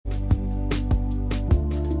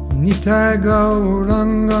Nitai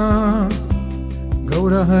Gauranga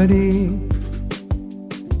Gaurahari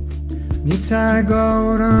Nitai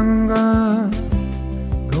Gauranga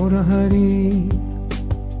Gaurahari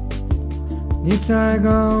Nitai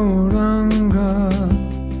Gauranga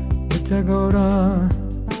Nitai Gaura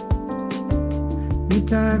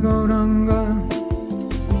Nitai Gauranga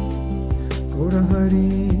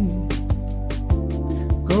Gaurahari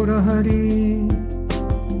Gaurahari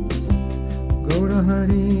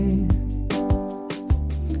Gaurahari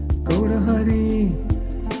Gaurahari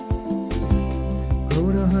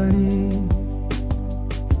Gaurahari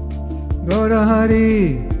Gaurahari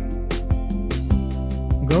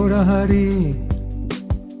Gaurahari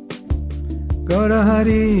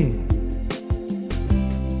Gaurahari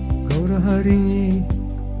Gaurahari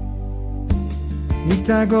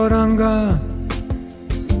Nitai Gauranga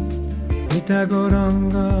Nitai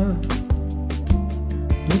Gauranga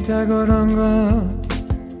Nitai Gauranga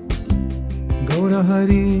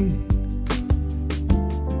Gaurahari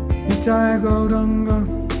Nitai Gauranga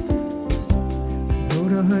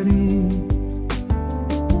Gaurahari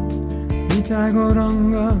Nitai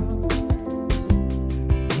Gauranga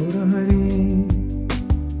Gaurahari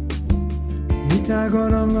Nitai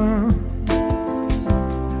Gauranga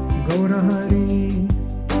Gaurahari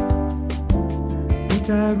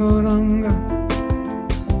Nitai Gauranga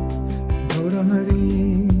Gaurahari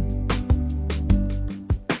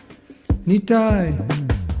Nitai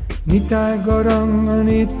Nitai Gauranga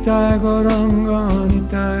Nitai Gauranga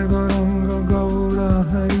Nitai Gauranga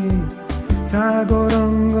Gaurahari Nitai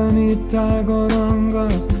Gauranga Nitai Gauranga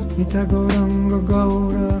Nitai Gauranga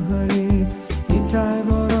Gaurahari Nitai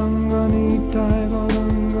Gauranga Nitai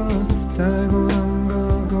Gauranga Nitai Gauranga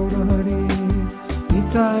Gaurahari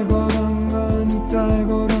Nitai Gauranga Nitai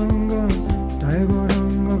Gauranga Nitai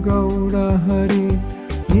Gauranga Gaurahari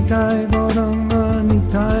Nitai Gauranga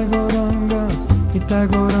Nitai Gauranga Nitai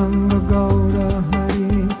Gauranga Gaurahari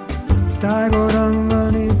Nitai Gauranga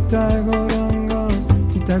Nitai Gauranga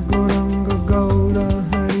Nitai Gauranga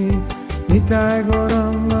Gaurahari Nitai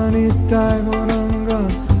Gauranga Nitai Gauranga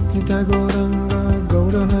Nitai Gauranga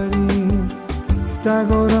Gaurahari Nitai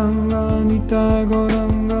Gauranga Nitai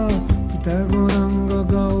Gauranga Nitai Gauranga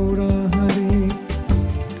Gaurahari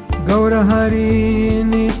Gaurahari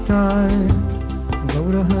Nitai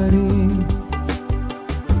Gaurahari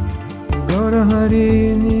Gaurahari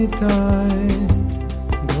Nitai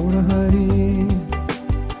Gaurahari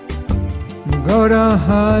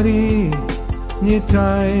Gaurahari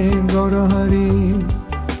Nitai Gaurahari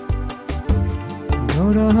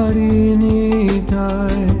Gaurahari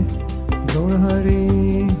Nitai Gaurahari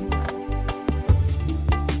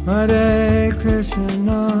Hare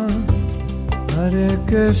Krishna Hare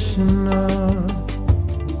Krishna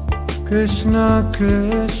Krishna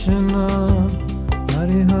Krishna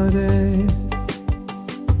Hare Hare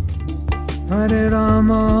Hare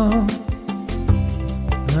Rama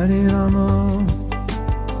Hare Rama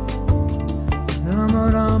Rama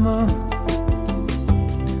Rama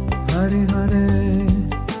Hare Hare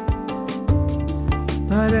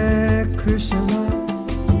Hare Krishna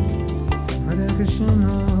Hare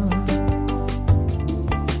Krishna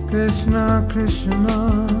Krishna Krishna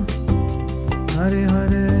Hare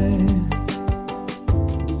Hare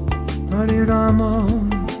Hare Rama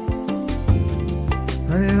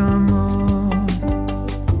Hare Rama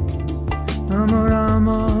Rama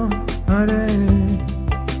Rama Hare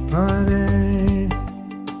Hare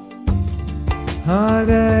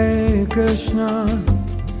Hare Krishna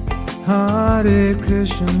Hare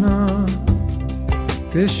Krishna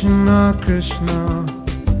Krishna Krishna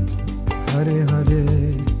Hare Hare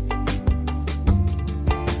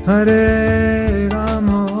Hare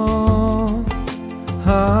Rama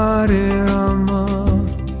Hare Rama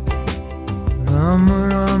Rama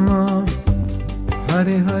Rama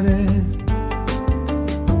Hare Hare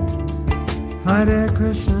Hare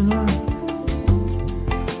Krishna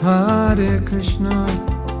Hare Krishna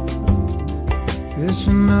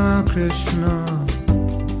Krishna Krishna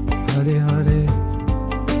Hare Hare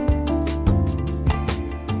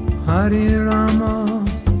Hare Rama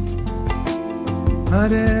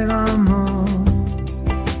Hare Rama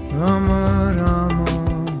Rama Rama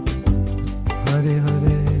Hare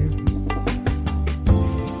Hare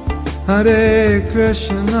Hare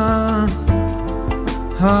Krishna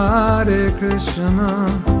Hare Krishna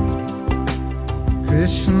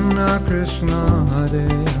Krishna Krishna Hare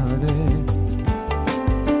Hare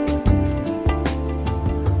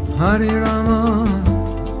Hare Rama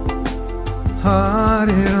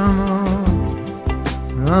Hare Rama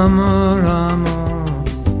Rama Rama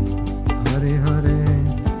Hare Hare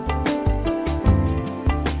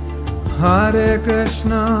Hare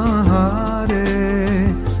Krishna, Hare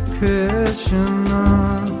Krishna,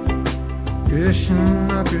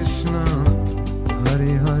 Krishna Krishna,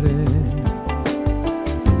 Hare Hare,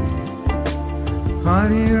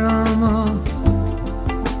 Hare Rama,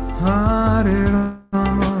 Hare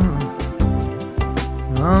Rama,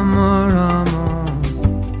 Rama Rama,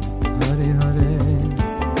 Hare Hare,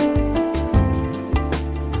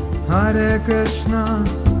 Hare Krishna,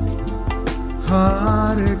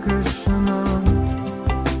 Hare Krishna,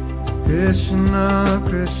 Krishna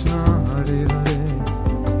Krishna, Hare Hare,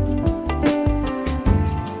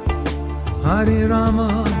 Hare Rama,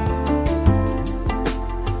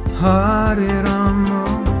 Hare Rama,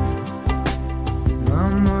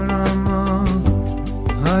 Rama Rama,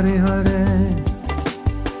 Hare Hare,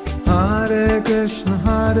 Hare Krishna,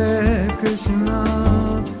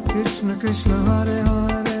 Krishna Krishna, Hare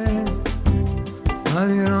Hare,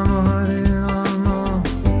 Hare Rama, Hare Rama,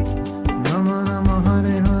 Rama Rama,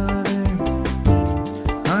 Hare Hare,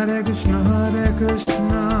 Hare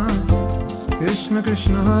Krishna, Krishna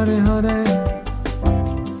Krishna, Hare Hare,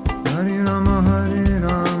 Hare Rama, Hare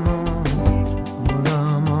Rama,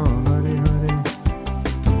 Rama Hare Hare,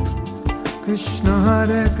 Krishna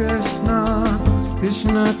Hare Krishna,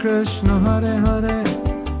 Krishna Krishna, Hare Hare,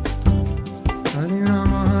 Hare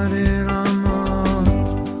Rama, Hare Rama,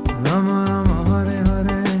 Rama Rama, Hare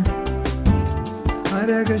Hare,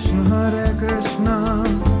 Hare Krishna,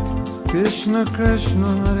 Krishna Krishna,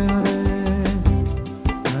 Hare Hare,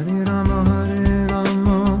 Hare Rama, Hare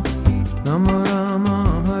Rama, Rama Rama,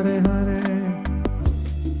 Hare Hare,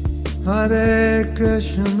 Hare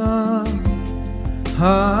Krishna,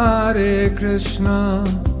 Hare Krishna,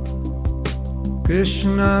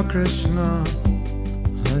 Krishna Krishna,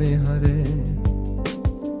 Hare Hare,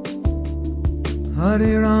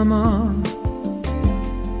 Hare Rama,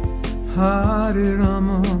 Hare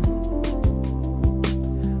Rama,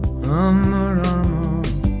 Rama Rama,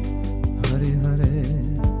 Hare Hare,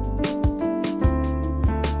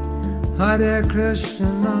 Hare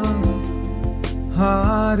Krishna,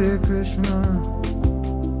 Hare Krishna,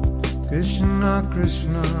 Krishna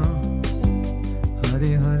Krishna,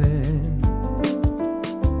 Hare Hare,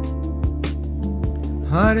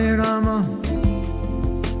 Hare Rama,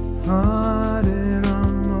 Hare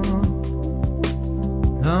Rama,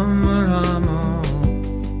 Rama Rama,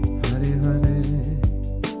 Hare Hare,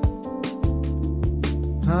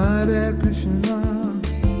 Hare Krishna,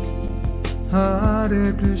 Hare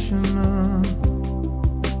Krishna,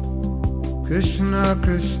 Krishna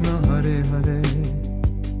Krishna, Hare Hare,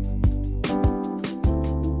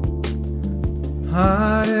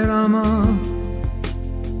 Hare Rama,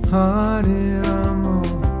 Hare Rama,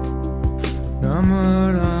 Rama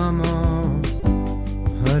Rama,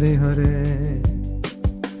 Hare Hare,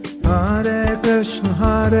 Hare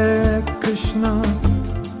Krishna,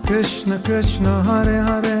 Krishna Krishna, Hare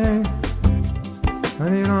Hare,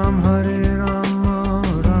 Hare Ram, Hare Rama,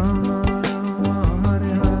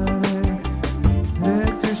 Rama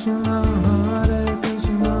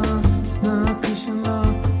Rama,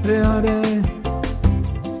 Hare Hare,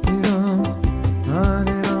 Hare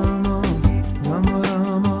Krishna,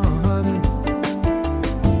 Krishna Krishna,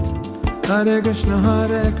 Hare Hare,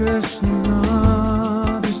 Hare Krishna,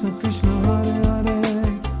 Krishna Krishna, Hare Hare,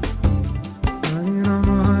 Hare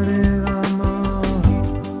Rama, Hare Rama,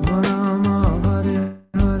 Rama Rama, Hare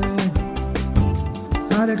Hare,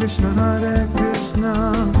 Hare Krishna,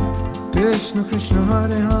 Krishna Krishna,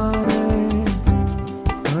 Hare Hare,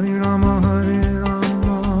 Hare Rama, Hare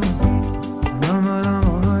Rama, Rama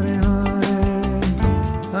Rama, Hare Hare,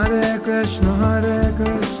 Hare Krishna,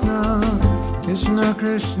 Krishna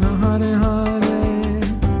Krishna, Hare Hare,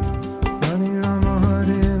 Hare Rama,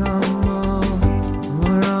 Hare Rama,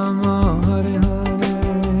 Rama Hare Hare,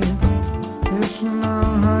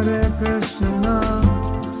 Krishna,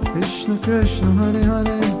 Krishna Krishna, Hare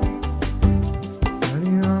Hare,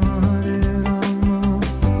 Hare Rama, Hare Rama,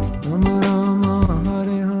 Rama Rama,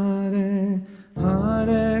 Hare Hare,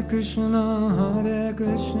 Hare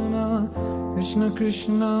Krishna, Krishna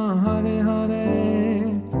Krishna, Hare Hare,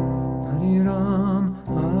 Hare Ram,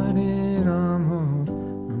 Hare Ram,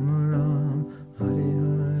 Rama Ram, Hare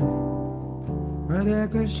Hare, Hare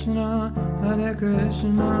Krishna,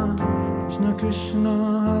 Krishna Krishna,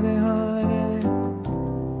 Hare Hare,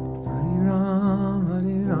 Hare Ram,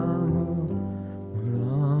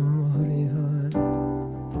 Ram Hare Hare,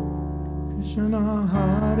 Krishna,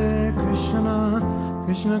 Hare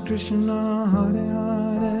Krishna Krishna, Hare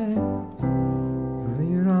Hare,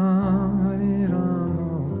 Hare Ram,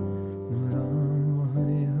 Ram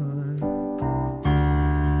Hare Hare,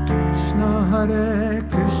 Krishna, Hare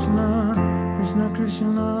Krishna Krishna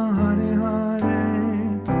Krishna Hare Hare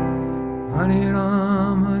Hare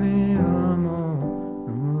Rama Rama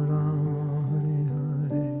Rama Hare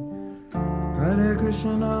Hare Hare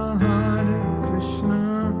Krishna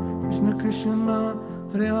Krishna Krishna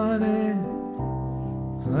Hare Hare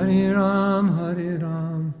Hare Ram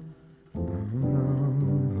Ram Ram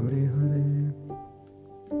Hare Hare.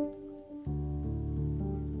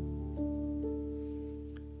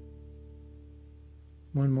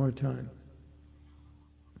 One more time.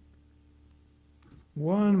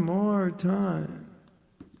 One more time.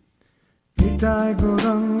 Nitai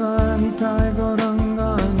Gauranga, Nitai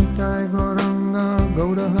Gauranga, Nitai Gauranga,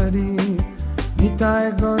 Gaura Hari.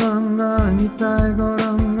 Nitai Gauranga, Nitai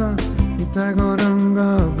Gauranga, Nitai Gauranga,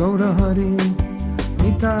 Gaura Hari.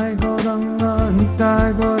 Nitai Gauranga,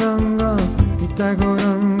 Nitai Gauranga, Nitai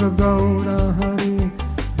Gauranga, Gaura Hari.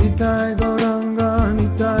 Nitai Gauranga,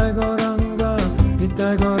 Nitai Gauranga,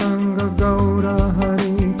 Nitai Gauranga, Gaura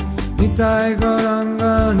Hari. Nitai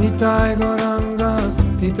Gauranga, Nitai Gauranga,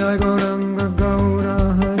 Nitai Gauranga, Gaura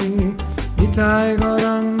Hari. Nitai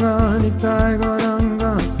Gauranga, Nitai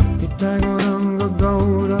Gauranga, Nitai Gauranga,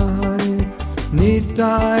 Gaura Hari.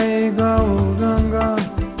 Nitai Gauranga,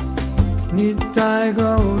 Nitai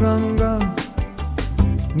Gauranga,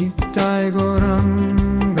 Nitai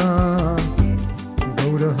Gauranga,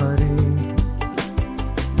 Gaura Hari.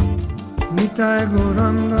 Nitai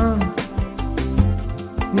Gauranga,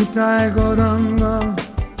 Nitai Gauranga,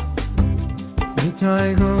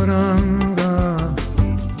 Nitai Gauranga,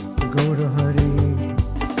 Gaura Hari.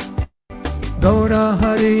 Gaura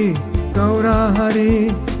Hari, Gaura Hari,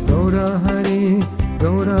 Gaura Hari,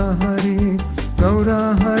 Gaura Hari, Gaura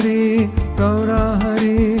Hari, Gaura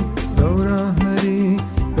Hari, Gaura Hari,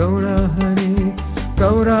 Gaura Hari,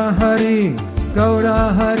 Gaura Hari, Gaura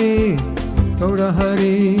Hari, Gaura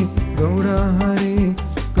Hari, Gaura Hari,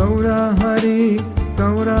 Gaura Hari,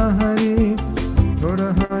 Gaura Hari, Gaura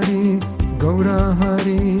Hari, Gaura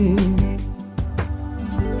Hari.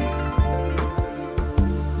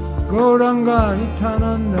 Gauranga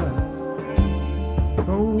Nityananda,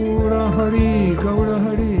 Gaura Hari, Gaura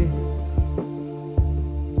Hari.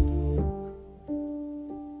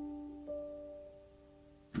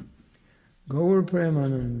 Gaur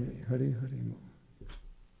Premanandi, Hari Hari.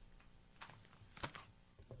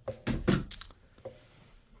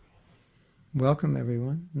 Welcome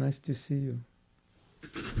everyone, nice to see you.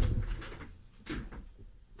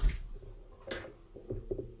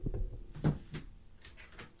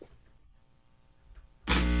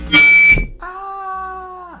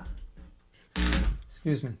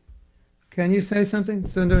 Excuse me. Can you say something,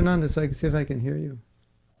 Sundarananda, so I can see if I can hear you?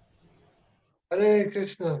 Hare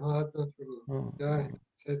Krishna, Mahatma Prabhu. Oh. Jai.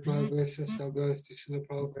 Said my graces shall go to Srila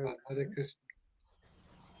Prabhupada. Hare Krishna.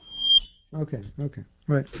 Okay,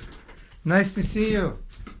 right. Nice to see you.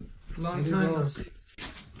 Long Hare time no Rama. see.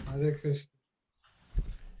 Hare Krishna.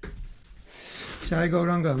 Jai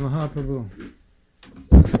Gauranga Mahaprabhu.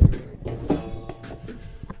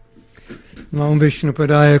 Namo Vishnu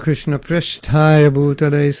Padaya Krishna Prasthaya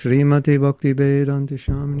Bhutale Srimati Bhakti Vedanta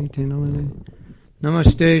Shamini Tinamane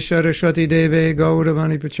Namaste Saraswati Deve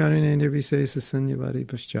Gauravani Pacharine Nirvisesa Sanyavari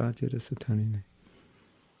Paschatya Rasatanine.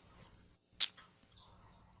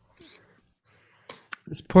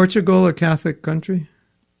 Is Portugal a Catholic country?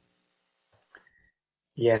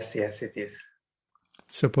 Yes, it is.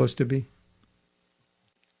 Supposed to be?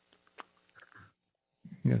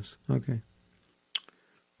 Yes, okay.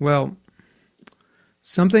 Well,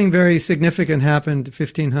 something very significant happened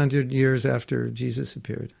 1,500 years after Jesus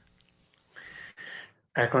appeared.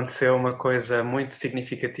 Aconteceu uma coisa muito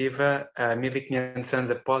significativa 1500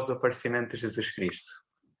 anos após o aparecimento de Jesus Cristo.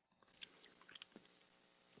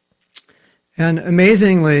 And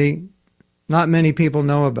amazingly, not many people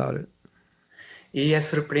know about it. E é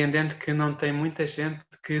surpreendente que não tem muita gente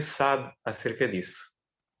que sabe acerca disso.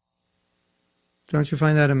 Don't you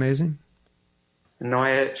find that amazing? Não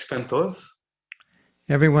é espantoso?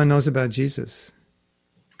 Everyone knows about Jesus,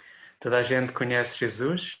 Toda a gente conhece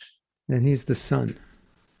Jesus and he's the Son.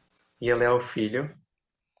 e ele é o Filho,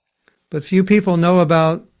 But few people know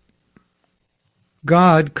about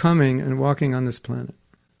God coming and walking on this planet.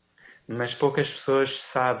 mas poucas pessoas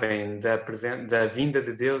sabem da vinda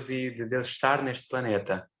de Deus e de Deus estar neste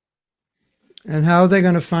planeta. And how are they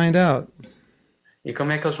going to find out? E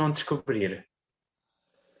como é que eles vão descobrir?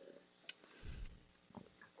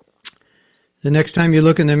 The next time you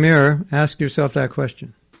look in the mirror, ask yourself that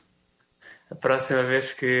question. A próxima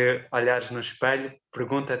vez que olhares no espelho,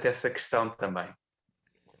 pergunta-te essa questão também.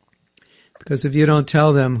 Because if you don't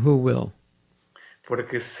tell them, who will?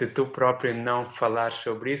 Porque se tu próprio não falares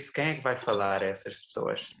sobre isso, quem é que vai falar a essas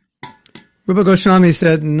pessoas? Rupa Goswami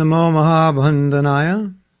said, Namo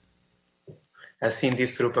Mahabandhanaya. Assim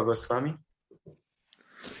disse Rupa Goswami.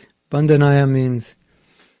 Bandhanaya means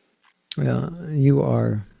you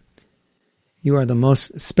are the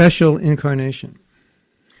most special incarnation.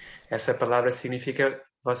 Essa palavra significa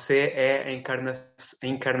você é a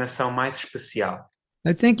encarnação mais especial.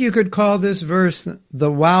 I think you could call this verse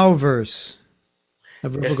the wow verse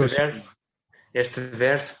of Rupa Goswami. Este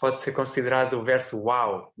verso pode ser considerado o verso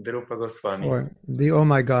wow de Rupa Goswami. Or the oh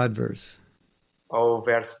my God verse. Ou o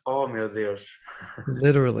verso oh meu Deus.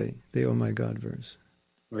 Literally, the oh my God verse.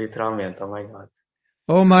 Literalmente, oh my God.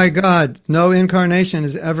 Oh my God, no incarnation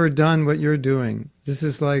has ever done what you're doing. This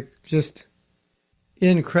is like just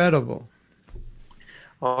incredible.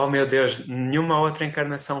 Oh meu Deus, nenhuma outra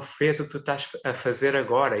encarnação fez o que tu estás a fazer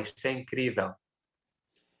agora. Isto é incrível.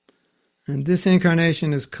 And this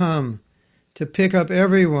incarnation has come to pick up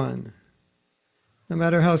everyone, no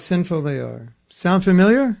matter how sinful they are. Sound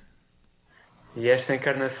familiar? E esta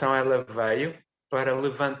encarnação ela veio para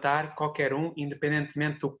levantar qualquer um,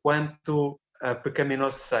 independentemente do quanto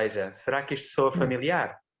pecaminoso seja. Será que isto soa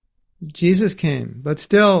familiar? Jesus came, but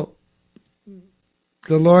still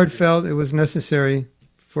the Lord felt it was necessary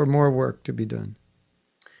for more work to be done.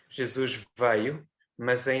 Jesus veio,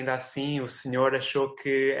 mas ainda assim o Senhor achou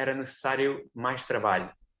que era necessário mais trabalho.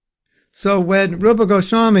 So when Rupa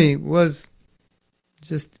Goswami was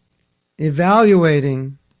just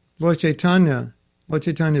evaluating Lord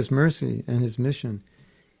Chaitanya's mercy and his mission,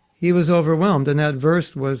 he was overwhelmed, and that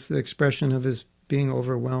verse was the expression of his being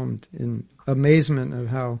overwhelmed in amazement of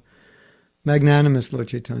how magnanimous Lord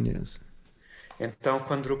Chaitanya is. Então,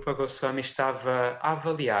 quando Rupa Goswami estava a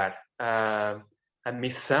avaliar a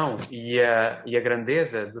missão e a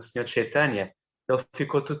grandeza do Senhor Chaitanya, ele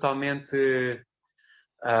ficou totalmente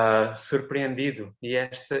surpreendido. E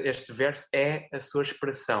este verso é a sua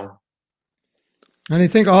expressão. And I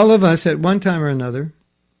think all of us, at one time or another,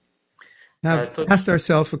 have asked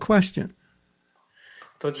ourselves a question.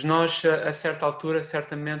 Todos nós, a certa altura,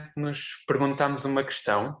 certamente nos perguntamos uma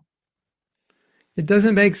questão. It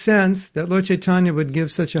doesn't make sense that Lord Chaitanya would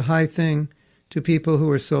give such a high thing to people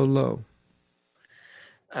who are so low.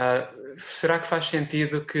 Será que faz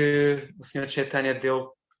sentido que o Senhor Chaitanya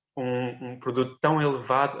deu um produto tão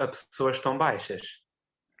elevado a pessoas tão baixas?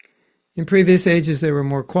 In previous ages, they were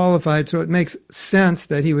more qualified, so it makes sense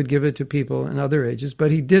that he would give it to people in other ages,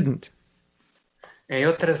 but he didn't. Em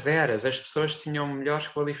outras eras, as pessoas tinham melhores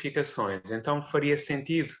qualificações, então faria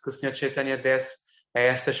sentido que o Senhor Chaitanya desse a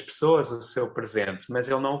essas pessoas o seu presente, mas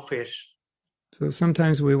ele não o fez. So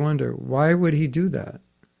sometimes we wonder, why would he do that?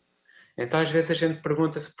 Então às vezes a gente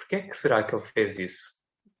pergunta-se por que é que será que ele fez isso?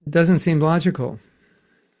 It doesn't seem logical.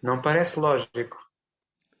 Não parece lógico.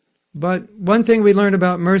 But one thing we learned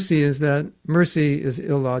about mercy is that mercy is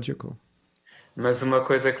illogical. Mas uma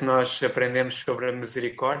coisa que nós aprendemos sobre a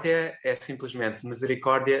misericórdia é simplesmente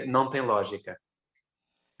misericórdia não tem lógica.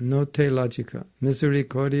 No te logica.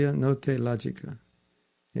 Misericordia no te logica.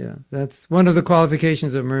 Yeah, that's one of the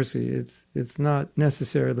qualifications of mercy. It's not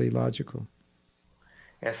necessarily logical.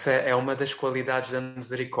 Essa é uma das qualidades da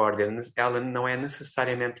misericórdia. Ela não é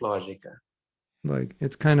necessariamente lógica. Like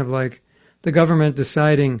it's kind of like the government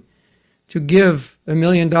deciding to give $1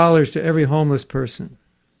 million to every homeless person.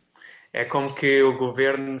 É como que o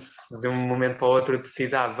governo, de um momento para o outro,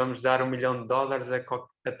 decida, vamos dar $1 milhão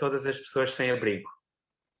a todas as pessoas sem abrigo.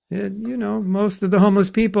 You know, most of the homeless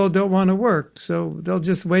people don't want to work, so they'll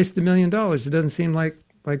just waste $1 million. It doesn't seem like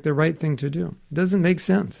the right thing to do. It doesn't make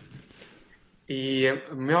sense. E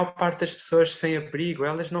a maior parte das pessoas sem abrigo,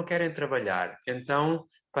 elas não querem trabalhar. Então,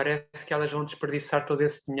 parece que elas vão desperdiçar todo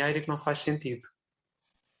esse dinheiro e que não faz sentido.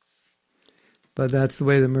 But that's the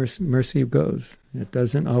way the mercy goes. It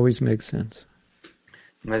doesn't always make sense.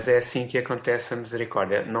 Mas é assim que acontece a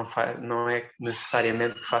misericórdia. Não é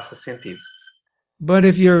necessariamente que faça sentido. But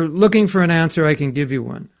if you're looking for an answer, I can give you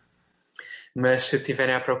one. Mas se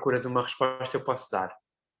estiverem à procura de uma resposta, eu posso dar.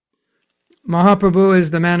 Mahaprabhu is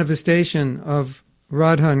the manifestation of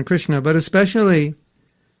Radha and Krishna, but especially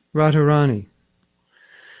Radharani.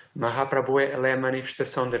 Mahaprabhu ela é a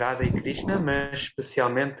manifestação de Radha e Krishna, mas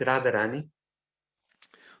especialmente de Radharani.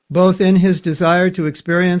 Both in his desire to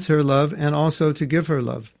experience her love and also to give her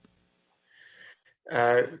love.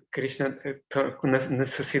 Krishna com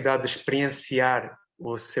necessidade de experienciar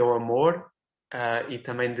o seu amor e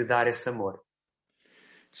também de dar esse amor.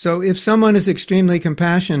 So if someone is extremely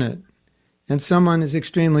compassionate and someone is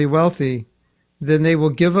extremely wealthy, then they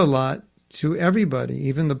will give a lot to everybody,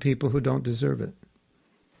 even the people who don't deserve it.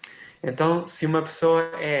 Então, se uma pessoa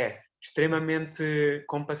é extremamente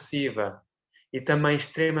compassiva e também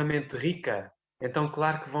extremamente rica, então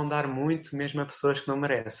claro que vão dar muito mesmo a pessoas que não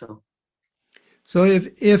mereçam. So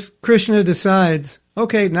if Krishna decides,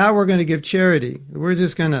 okay, now we're going to give charity, we're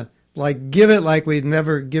just going to give it like we've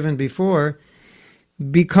never given before,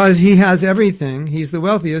 because he has everything, he's the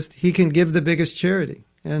wealthiest, he can give the biggest charity,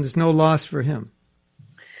 and there's no loss for him.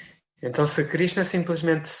 Então se Krishna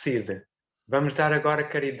simplesmente decide, vamos dar agora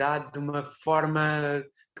caridade de uma forma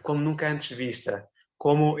como nunca antes vista,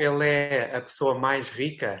 como ele é a pessoa mais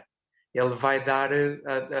rica, ele vai dar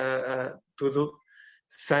tudo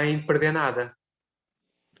sem perder nada.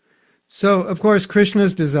 So, of course,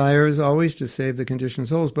 Krishna's desire is always to save the conditioned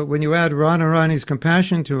souls, but when you add Radharani's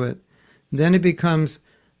compassion to it, then it becomes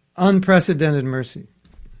unprecedented mercy.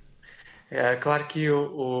 É claro que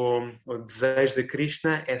o desejo de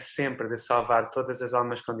Krishna é sempre de salvar todas as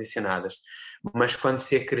almas condicionadas, mas quando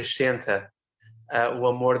se acrescenta o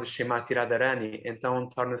amor de Srimati Radharani, então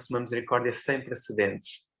torna-se uma misericórdia sem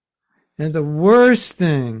precedentes. And the worst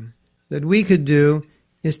thing that we could do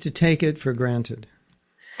is to take it for granted.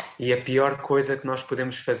 E a pior coisa que nós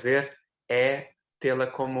podemos fazer é tê-la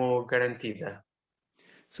como garantida.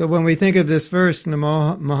 So when we think of this verse,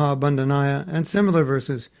 Namo Mahabandhanaya, and similar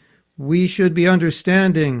verses, we should be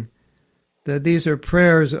understanding that these are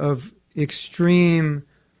prayers of extreme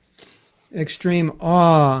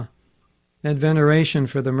awe and veneration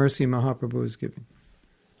for the mercy Mahaprabhu is giving.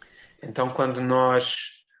 Então, quando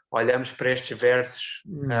nós olhamos para estes versos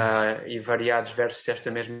e variados versos desta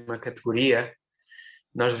mesma categoria,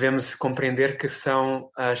 nós devemos compreender que são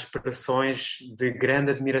expressões de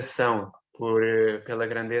grande admiração pela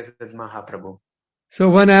grandeza de Mahaprabhu. So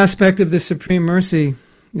one aspect of the Supreme Mercy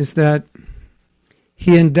is that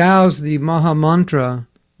he endows the Maha Mantra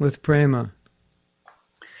with prema.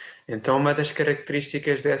 Então, uma das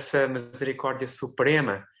características dessa misericórdia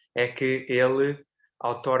suprema é que ele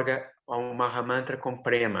outorga um Maha Mantra com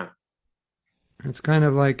prema. It's kind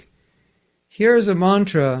of like, here's a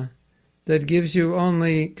mantra that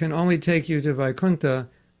can only take you to Vaikuntha,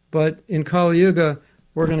 but in Kali Yuga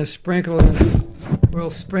we'll sprinkle in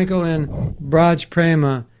Braj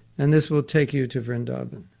Prema, and this will take you to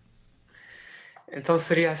Vrindavan. Então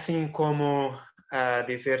seria assim como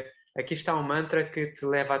dizer, aqui está um mantra que te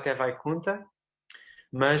leva até Vaikuntha,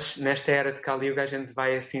 mas nesta era de Kali Yuga a gente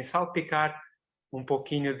vai assim salpicar um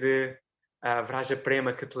pouquinho de Vraja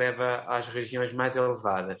Prema que te leva às regiões mais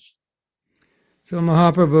elevadas. So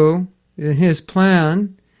Mahaprabhu, in his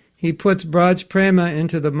plan, he puts Braj Prema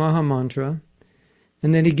into the Maha Mantra,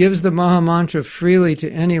 and then he gives the Maha Mantra freely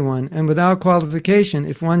to anyone, and without qualification.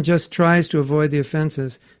 If one just tries to avoid the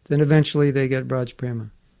offenses, then eventually they get Braj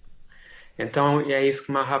Prema. Então é isso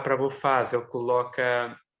que Mahaprabhu faz, ele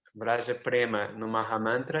coloca Vraja Prema no Maha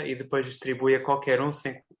Mantra e depois distribui a qualquer um,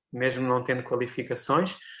 mesmo não tendo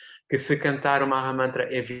qualificações, que se cantar o Maha Mantra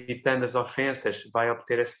evitando as ofensas, vai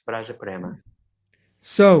obter esse Vraja Prema.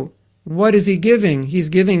 So, what is he giving? He's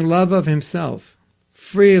giving love of himself,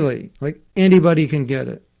 freely, like anybody can get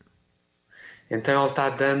it. Então ele está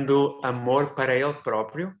dando amor para ele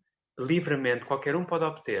próprio, livremente, qualquer um pode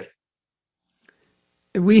obter.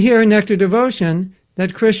 We hear in Nectar Devotion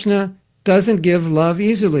that Krishna doesn't give love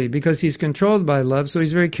easily because he's controlled by love, so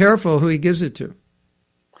he's very careful who he gives it to.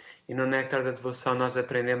 E no Néctar da Devoção nós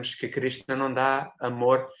aprendemos que Krishna não dá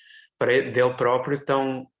amor dele próprio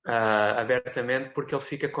tão abertamente porque ele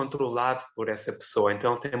fica controlado por essa pessoa.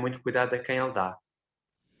 Então ele tem muito cuidado a quem ele dá.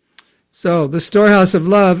 So the storehouse of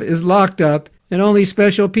love is locked up and only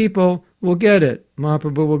special people will get it.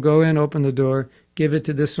 Mahaprabhu will go in, open the door, give it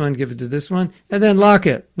to this one, give it to this one, and then lock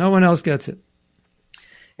it. No one else gets it.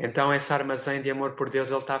 Então esse armazém de amor por Deus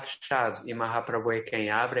ele está fechado e Mahaprabhu é quem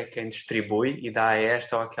abre, é quem distribui e dá a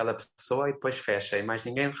esta ou aquela pessoa e depois fecha e mais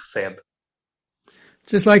ninguém recebe.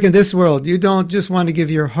 Just like in this world, you don't just want to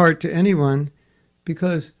give your heart to anyone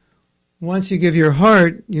because once you give your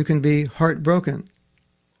heart, you can be heartbroken.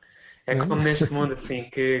 É como neste mundo assim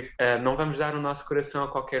que não vamos dar o nosso coração a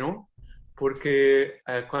qualquer um porque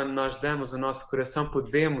quando nós damos o nosso coração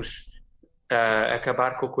podemos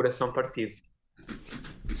acabar com o coração partido.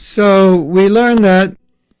 So we learn that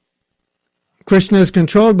Krishna is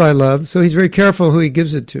controlled by love, so he's very careful who he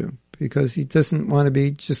gives it to because he doesn't want to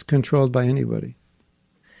be just controlled by anybody.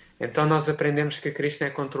 Então nós aprendemos que Krishna é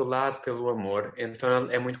controlado pelo amor, então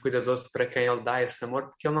ele é muito cuidadoso para quem ele dá esse amor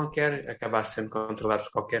porque ele não quer acabar sendo controlado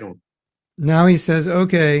por qualquer um. Now he says,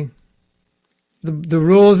 okay, the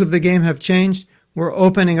rules of the game have changed, we're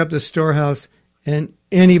opening up the storehouse and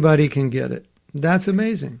anybody can get it. That's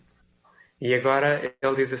amazing. E agora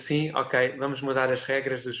ele diz assim, ok, vamos mudar as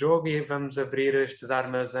regras do jogo e vamos abrir estes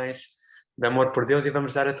armazéns de amor por Deus e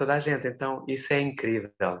vamos dar a toda a gente. Então isso é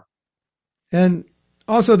incrível. And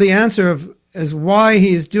also the answer of as why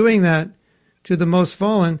he is doing that to the most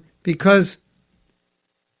fallen, because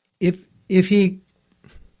if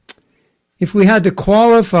we had to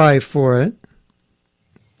qualify for it,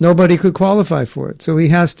 nobody could qualify for it. So he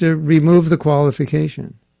has to remove the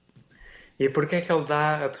qualification. E porquê é que ele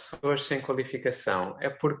dá a pessoas sem qualificação? É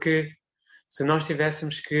porque se nós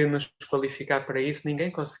tivéssemos que nos qualificar para isso,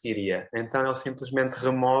 ninguém conseguiria. Então ele simplesmente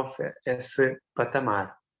remove esse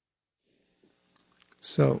patamar.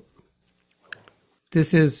 So,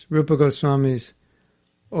 this is Rupa Goswami's,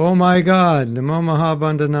 oh my God, Namo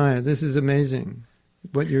Mahabandhanaya, this is amazing.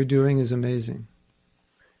 What you're doing is amazing.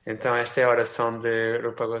 Então esta é a oração de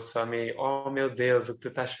Rupa Goswami. Oh meu Deus, o que tu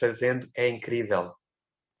estás fazendo é incrível.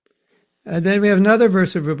 And then we have another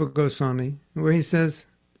verse of Rupa Goswami where he says,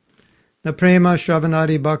 Na prema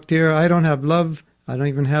shravanadi bhaktir, I don't have love, I don't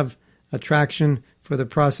even have attraction for the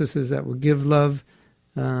processes that will give love.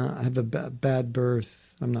 I have a bad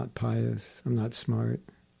birth, I'm not pious, I'm not smart.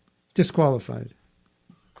 Disqualified.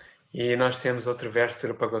 E nós temos outro verso de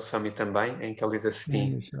Rupa Goswami também, em que ele diz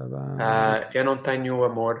assim, eu não tenho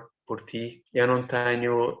amor por ti, eu não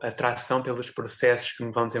tenho atração pelos processos que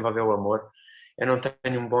me vão desenvolver o amor, eu não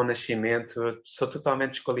tenho um bom nascimento, sou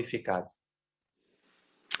totalmente desqualificado.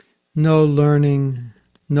 No learning,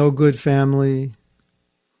 no good family.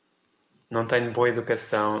 Não tenho boa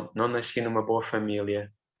educação, não nasci numa boa família.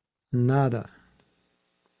 Nada.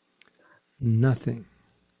 Nothing.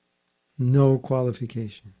 No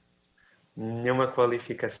qualification. Nenhuma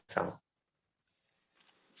qualificação.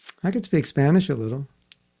 I could speak Spanish a little.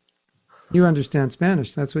 You understand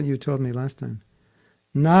Spanish. That's what you told me last time.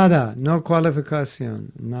 Nada. No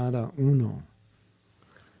qualificación. Nada. Uno.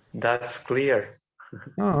 That's clear.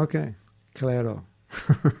 Oh, okay. Claro.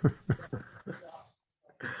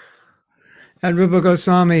 And Rupa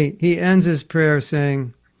Goswami, he ends his prayer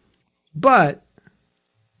saying, but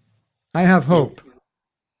I have hope.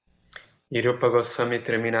 E Rupa Goswami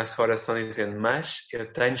termina a sua oração dizendo, mas eu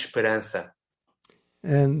tenho esperança.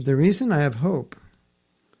 And the reason I have hope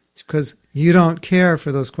is because you don't care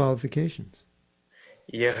for those qualifications.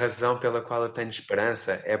 E a razão pela qual eu tenho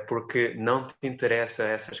esperança é porque não te interessa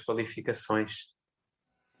essas qualificações.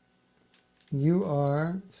 You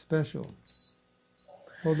are special.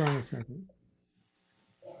 Hold on a second.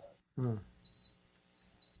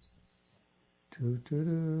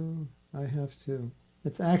 I have to.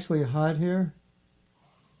 It's actually hot here.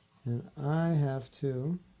 And I have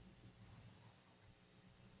to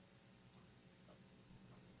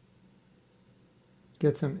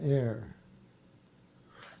get some air.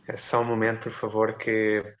 É só um momento, por favor, que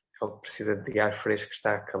ele precisa de ar fresco,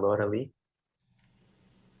 está calor ali.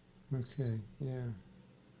 Okay, yeah.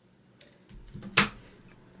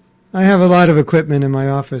 I have a lot of equipment in my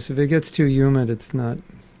office. If it gets too humid, it's not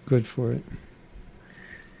good for it.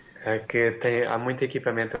 É que há muito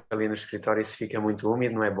equipamento ali no escritório e se fica muito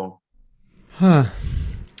úmido, não é bom.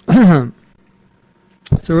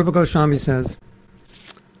 So Rupa Goswami says,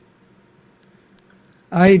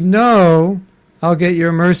 I know I'll get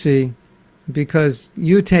your mercy because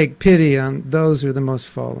you take pity on those who are the most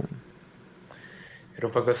fallen.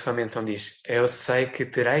 Rupa Goswami então diz, eu sei que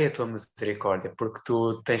terei a tua misericórdia porque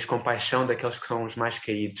tu tens compaixão daqueles que são os mais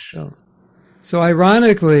caídos. So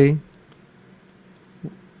ironically,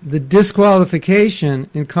 the disqualification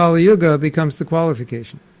in Kali Yuga becomes the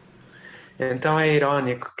qualification. Então é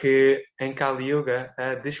irônico que em Kali Yuga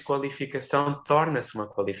a desqualificação torna-se uma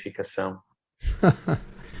qualificação.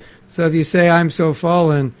 So if you say, I'm so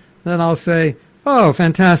fallen, then I'll say, oh,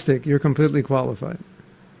 fantastic, you're completely qualified.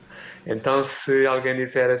 Então se alguém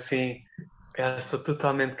disser assim, eu sou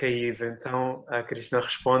totalmente caído, então a Krishna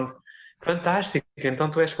responde, fantástico, então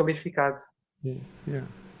tu és qualificado. Yeah.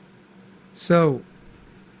 So,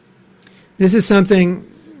 this is something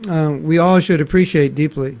we all should appreciate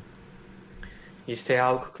deeply. Isto é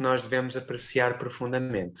algo que nós devemos apreciar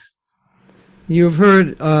profundamente. You've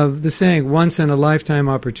heard of the saying, once in a lifetime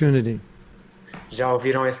opportunity. Já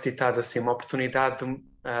ouviram esse ditado assim, uma oportunidade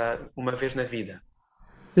uma vez na vida.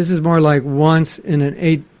 This is more like once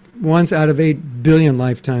out of 8 billion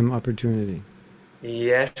lifetime opportunity. E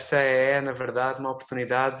esta é, na verdade, uma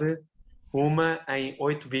oportunidade, uma em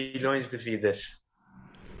 8 bilhões de vidas.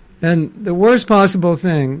 And the worst possible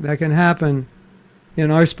thing that can happen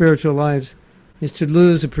in our spiritual lives is to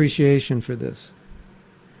lose appreciation for this.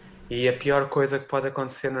 E a pior coisa que pode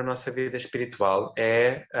acontecer na nossa vida espiritual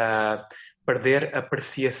é perder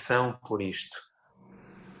apreciação por isto.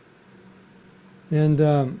 And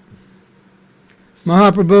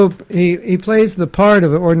Mahaprabhu, he plays the part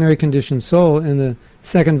of an ordinary conditioned soul in the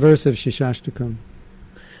second verse of Shishashtakam.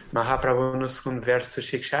 Mahaprabhu, no segundo verso do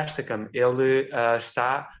Shikshashtakam, ele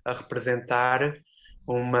está a representar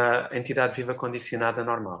uma entidade viva condicionada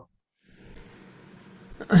normal.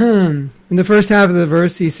 In the first half of the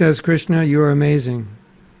verse, he says, Krishna, you are amazing.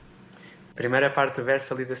 A primeira parte do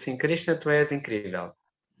verso ele diz assim: Krishna, tu és incrível.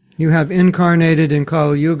 You have incarnated in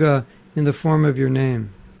Kali Yuga in the form of your name.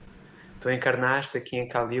 Tu encarnaste aqui em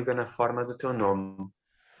Kali Yuga na forma do teu nome.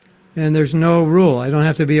 And there's no rule. I don't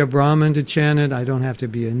have to be a Brahmin to chant it. I don't have to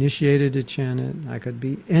be initiated to chant it. I could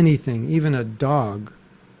be anything, even a dog,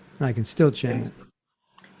 and I can still chant it.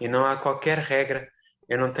 E não há qualquer regra.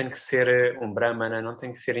 Eu não tenho que ser brahmana, não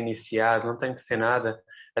tenho que ser iniciado, não tenho que ser nada.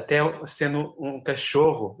 Até sendo um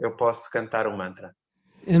cachorro, eu posso cantar o mantra.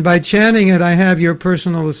 And by chanting it, I have your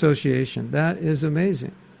personal association. That is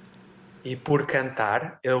amazing. E por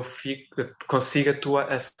cantar, eu consigo a tua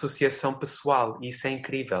associação pessoal. E isso é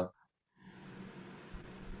incrível.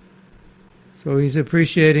 So he's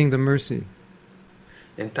appreciating the mercy.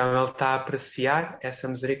 Então ele está a apreciar essa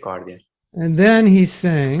misericórdia. And then he's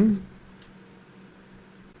saying,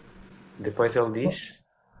 Depois ele diz,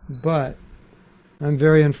 but I'm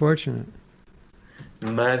very unfortunate.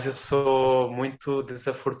 mas eu sou muito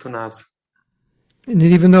desafortunado. And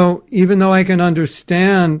even though I can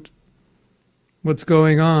understand what's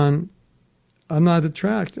going on, I'm not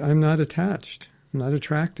attached. I'm not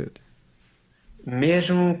attracted.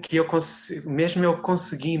 Mesmo eu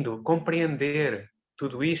conseguindo compreender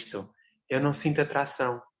tudo isto, eu não sinto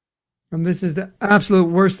atração. And this is the absolute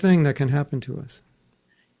worst thing that can happen to us.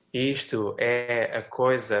 Isto é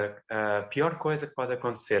a pior coisa que pode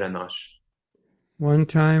acontecer a nós. One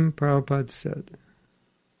time, Prabhupada said,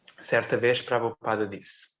 Certa vez, Prabhupada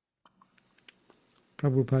disse,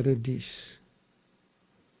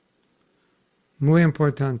 muy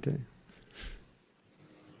importante,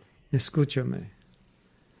 escúchame.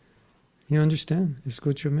 You understand?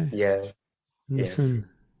 Escúchame. yeah. Listen.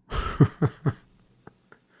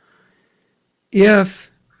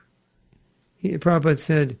 If, Prabhupada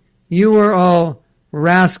said, you were all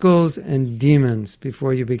rascals and demons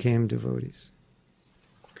before you became devotees.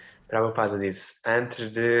 Prabhupada disse, antes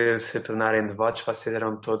de se tornarem devotos, vocês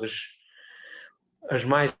eram todos os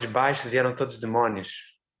mais baixos e eram todos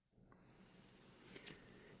demónios.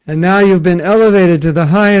 And now you've been elevated to the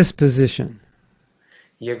highest position.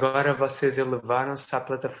 E agora vocês elevaram-se à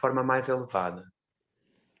plataforma mais elevada.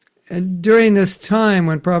 And during this time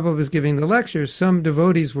when Prabhupada was giving the lectures, some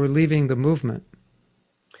devotees were leaving the movement.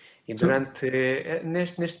 E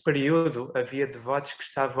neste período havia devotos que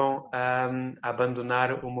estavam a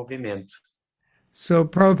abandonar o movimento. So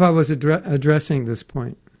Prabhupada was addressing this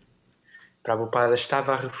point. Prabhupada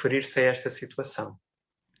estava a referir-se a esta situação.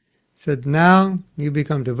 He said, now you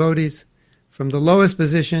become devotees. From the lowest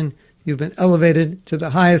position, you've been elevated to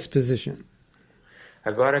the highest position.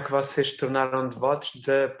 Agora que vocês se tornaram devotos,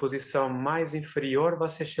 da posição mais inferior,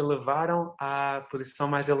 vocês se elevaram à posição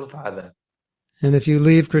mais elevada. And if you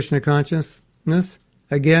leave Krishna consciousness,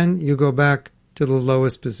 again, you go back to the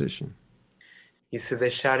lowest position. E se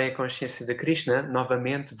deixarem a consciência de Krishna,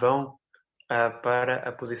 novamente vão para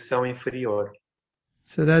a posição inferior.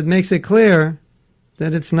 So that makes it clear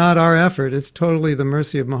that it's not our effort, it's totally the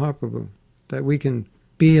mercy of Mahaprabhu, that we can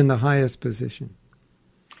be in the highest position.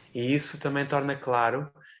 E isso também torna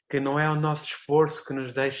claro que não é o nosso esforço que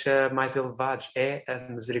nos deixa mais elevados, é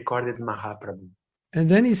a misericórdia de Mahaprabhu. And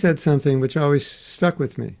then he said something which always stuck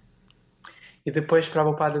with me. E depois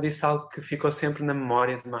Prabhupada disse algo que ficou sempre na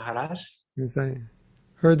memória de Maharaj. Because I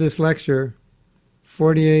heard this lecture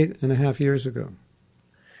 48 and a half years ago.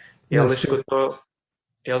 Ele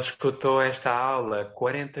escutou esta aula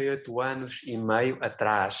 48 anos e meio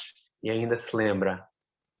atrás e ainda se lembra.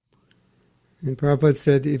 And Prabhupada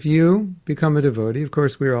said, if you become a devotee, of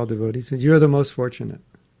course we're all devotees, you're the most fortunate.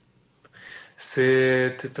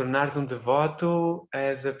 Se te tornares devoto,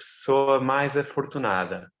 és a pessoa mais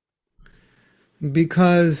afortunada.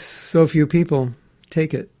 Because so few people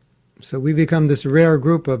take it. So we become this rare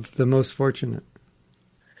group of the most fortunate.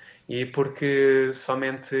 E porque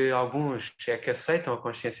somente alguns é que aceitam a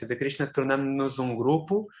consciência de Krishna, tornamos-nos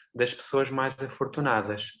grupo das pessoas mais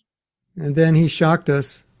afortunadas. And then he shocked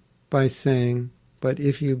us by saying, but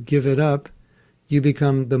if you give it up, you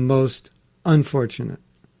become the most unfortunate.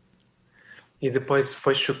 E depois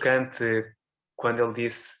foi chocante quando ele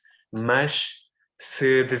disse, mas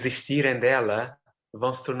se desistirem dela,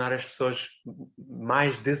 vão se tornar as pessoas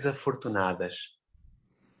mais desafortunadas.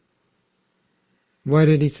 Why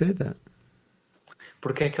did he say that?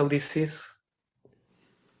 Por que é que ele disse isso?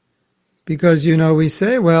 Because, we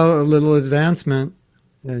say, well, a little advancement,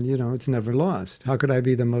 and, it's never lost. How could I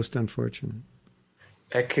be the most unfortunate?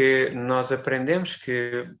 é que nós aprendemos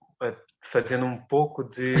que fazendo um pouco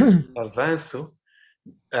de avanço,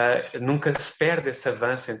 nunca se perde esse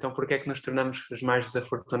avanço. Então, por que é que nos tornamos os mais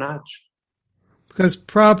desafortunados? Because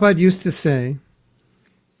Prabhupada used to say,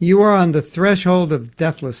 you are on the threshold of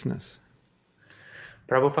deathlessness.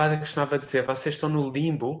 Prabhupada costumava dizer, vocês estão no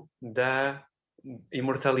limbo da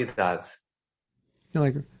imortalidade. You're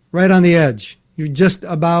like right on the edge.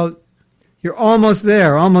 You're almost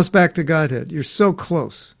there, almost back to Godhead. You're so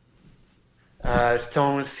close.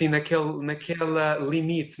 Estão assim naquela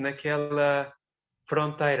limite, naquela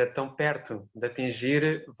fronteira, tão perto de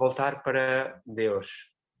atingir, voltar para Deus.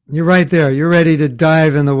 You're right there. You're ready to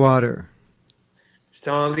dive in the water.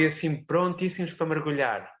 Estão ali assim prontíssimos para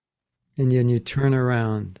mergulhar. And then you turn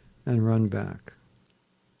around and run back.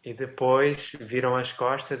 E depois viram as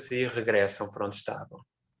costas e regressam para onde estavam.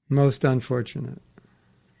 Most unfortunate.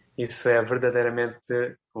 Isso é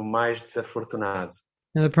verdadeiramente o mais desafortunado.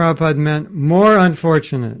 And the Prabhupada meant more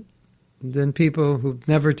unfortunate than people who've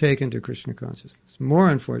never taken to Krishna consciousness.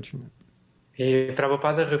 More unfortunate. E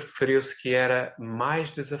Prabhupada referiu-se que era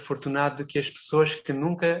mais desafortunado do que as pessoas que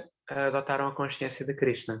nunca adotaram a consciência de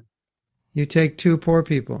Krishna. You take two poor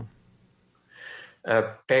people.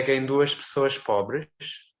 Peguem duas pessoas pobres.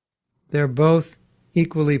 They're both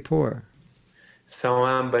equally poor. São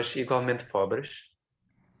ambas igualmente pobres.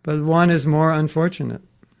 But one is more unfortunate.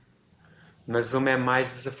 Mas uma é mais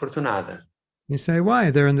desafortunada. You say,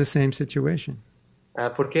 why? They're in the same situation.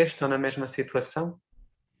 Porque estão na mesma situação?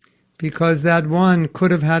 Because that one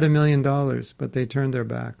could have had $1 million, but they turned their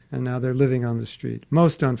back, and now they're living on the street.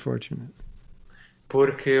 Most unfortunate.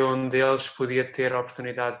 Porque um deles podia ter a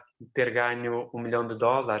oportunidade de ter ganho $1 milhão,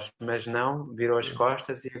 mas não, virou as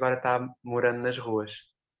costas e agora está morando nas ruas.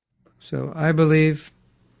 So I believe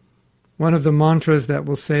one of the mantras that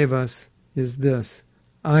will save us is this: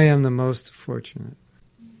 I am the most fortunate.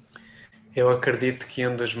 Eu acredito que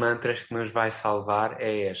um dos mantras que nos vai salvar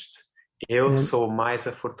é este: eu sou o mais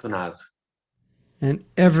afortunado. And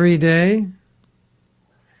every day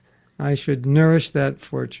I should nourish that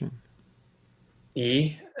fortune.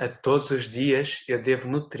 E a todos os dias eu devo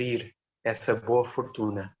nutrir essa boa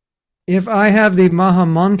fortuna. If I have the Maha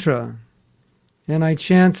Mantra and I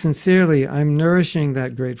chant sincerely, I'm nourishing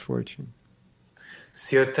that great fortune.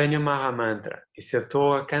 Se eu tenho o Maha Mantra e se eu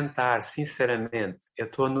estou a cantar sinceramente, eu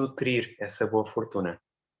estou a nutrir essa boa fortuna.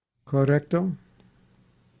 Correcto?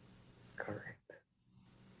 Correct.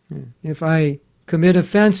 If I commit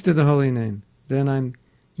offense to the holy name, then I'm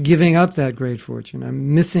giving up that great fortune.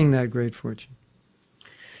 I'm missing that great fortune.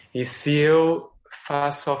 E se eu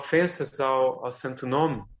faço ofensas ao santo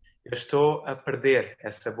nome, eu estou a perder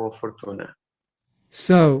essa boa fortuna.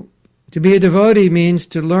 So, to be a devotee means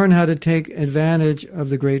to learn how to take advantage of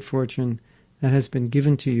the great fortune that has been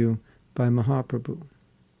given to you by Mahaprabhu.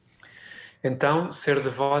 Então, ser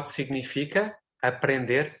devoto significa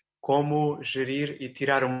aprender como gerir e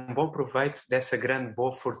tirar um bom proveito dessa grande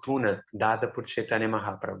boa fortuna dada por Chaitanya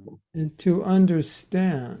Mahaprabhu. And to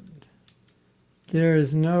understand there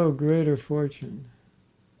is no greater fortune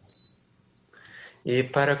E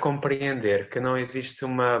para compreender que não existe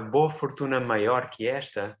uma boa fortuna maior que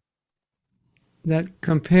esta, that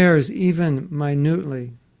compares even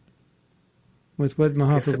minutely with what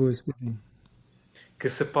Mahaprabhu is giving. que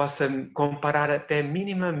se possa comparar até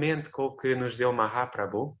minimamente com o que nos deu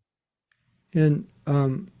Mahaprabhu. And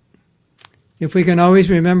if we can always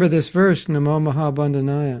remember this verse, Namo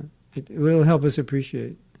Mahabandhanaya, it will help us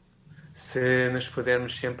appreciate. Se nos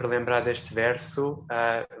pudermos sempre lembrar deste verso,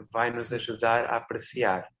 vai nos ajudar a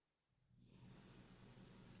apreciar.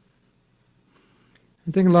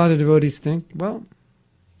 I think a lot of devotees think, well,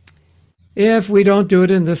 if we don't do it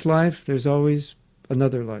in this life, there's always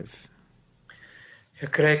another life. Eu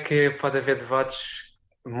creio que pode haver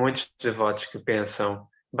muitos devotos que pensam,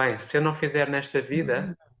 bem, se eu não fizer nesta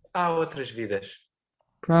vida, há outras vidas.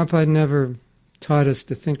 Prabhupada never taught us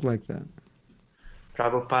to think like that.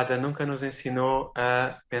 Prabhupada nunca nos ensinou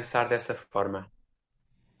a pensar dessa forma.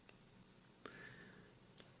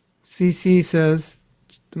 CC says,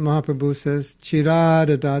 Mahaprabhu says,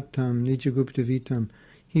 Chiradadattam Nijagupta Vitam.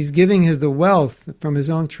 He's giving the wealth from his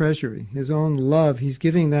own treasury, his own love. He's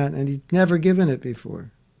giving that, and he's never given it before.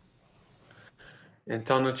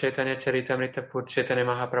 Então, no Chaitanya Charitamrita por Chaitanya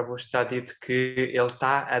Mahaprabhu está dito que ele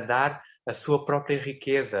está a dar a sua própria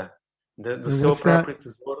riqueza, do seu próprio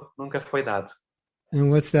tesouro, nunca foi dado. And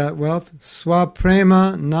what's that wealth?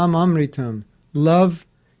 Swaprema namamritam. Love.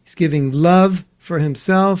 He's giving love for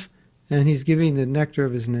himself, and he's giving the nectar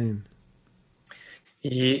of his name.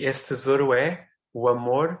 E esse tesouro é o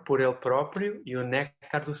amor por ele próprio e o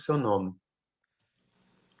néctar do seu nome.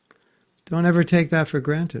 Don't ever take that for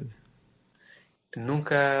granted.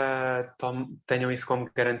 Nunca tenham isso como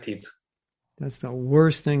garantido. That's the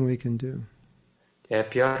worst thing we can do. É a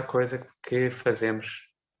pior coisa que fazemos.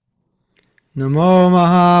 Namo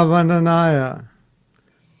Mahavandanaya.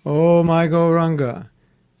 Oh my Gauranga.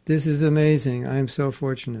 This is amazing. I am so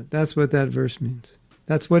fortunate. That's what that verse means.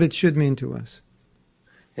 That's what it should mean to us.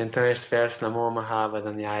 Então este verso, Namo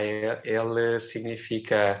Mahavadanyaya, ele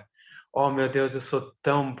significa: oh meu Deus, eu sou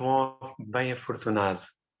tão bom, bem afortunado.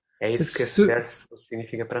 É isso que esse verso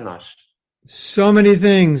significa para nós. So many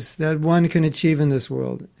things that one can achieve in this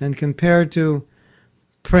world, and compared to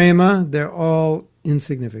prema, they're all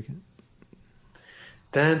insignificant.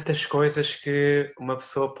 Tantas coisas que uma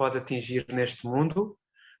pessoa pode atingir neste mundo,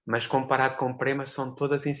 mas comparado com prema são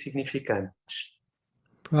todas insignificantes.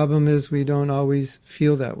 Problem is we don't always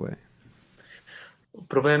feel that way. O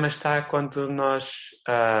problema está quando nós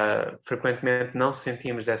frequentemente não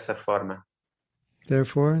sentimos dessa forma.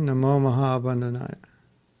 Therefore, Namo Mahavandanaya.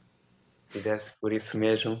 E por isso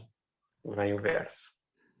mesmo vem o verso.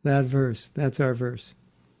 That verse, that's our verse.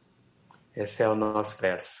 Esse é o nosso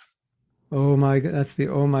verso. Oh my God, that's the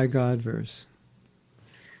Oh my God verse.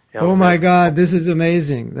 É o Oh my verso. God, this is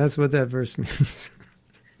amazing. That's what that verse means.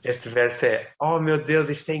 Este verso é: oh meu Deus,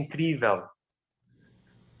 isto é incrível.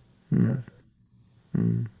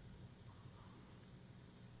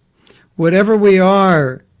 Whatever we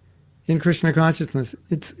are in Krishna consciousness,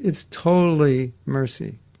 it's totally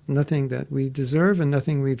mercy. Nothing that we deserve and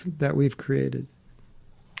nothing that we've created.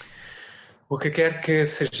 O que quer que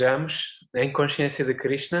sejamos em consciência de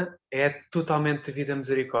Krishna é totalmente devido à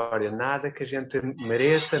misericórdia. Nada que a gente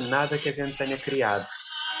mereça, nada que a gente tenha criado.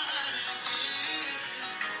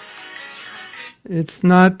 It's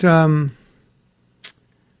not, and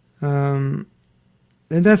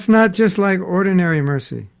that's not just like ordinary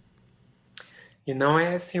mercy. E não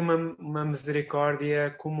é assim uma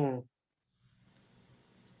misericórdia comum.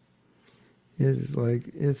 It's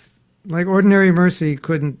like ordinary mercy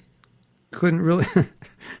couldn't really.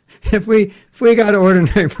 if we got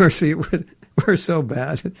ordinary mercy, we're so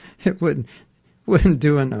bad. It wouldn't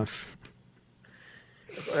do enough.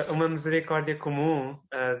 Uma misericórdia comum,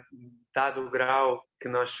 dado o grau que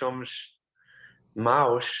nós somos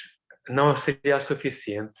maus, não seria o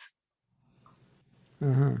suficiente.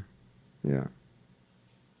 Yeah.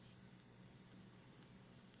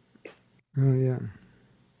 Oh yeah.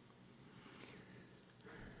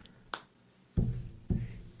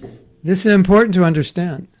 This is important to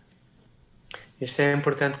understand. Isto é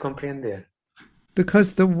importante compreender.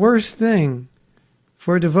 Because the worst thing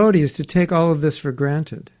for a devotee is to take all of this for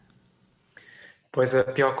granted. Pois a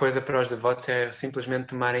pior coisa para os devotos é simplesmente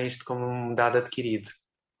tomarem isto como um dado adquirido.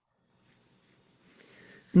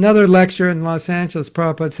 Another lecture in Los Angeles,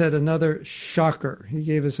 Prabhupada said another shocker. He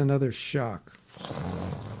gave us another shock.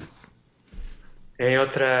 Em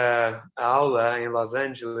outra aula em Los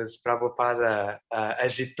Angeles, Prabhupada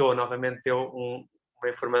agitou novamente, deu uma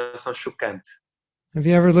informação chocante. Have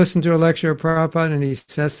you ever listened to a lecture of Prabhupada and he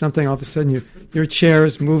says something, all of a sudden your chair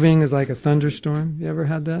is moving as like a thunderstorm? You ever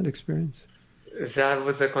had that experience? Já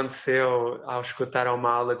vos aconteceu ao escutar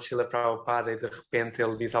uma aula de Srila Prabhupada e de repente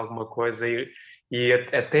ele diz alguma coisa e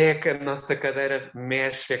até que a nossa cadeira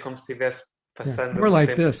mexe, é como se estivesse passando... We're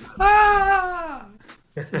like this. Ah!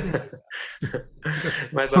 A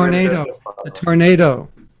tornado.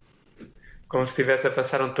 Como se estivesse a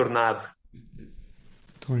passar um tornado.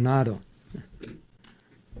 Tornado.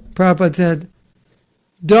 Prabhupada said,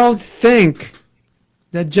 don't think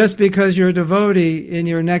that just because you're a devotee in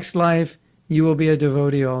your next life, you will be a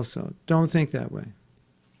devotee also. Don't think that way.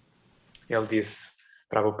 Ele disse,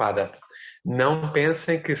 Prabhupada, não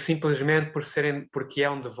pensem que simplesmente porque é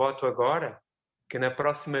um devoto agora, que na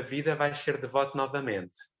próxima vida vai ser devoto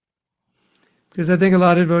novamente. Because I think a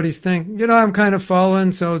lot of devotees think, I'm kind of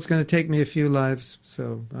fallen, so it's going to take me a few lives,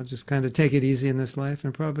 so I'll just kind of take it easy in this life.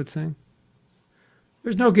 And Prabhupada's saying,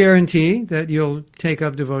 there's no guarantee that you'll take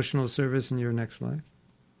up devotional service in your next life.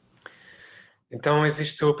 Então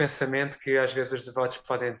existe o pensamento que às vezes os devotos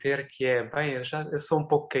podem ter, que é, bem, eu sou um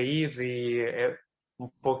pouco caído e é um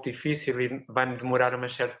pouco difícil e vai-me demorar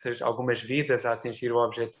algumas vidas a atingir o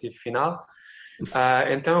objetivo final.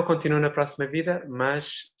 Então eu continuo na próxima vida,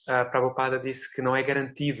 mas Prabhupada disse que não é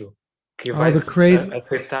garantido que vai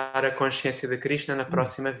aceitar a consciência de Krishna na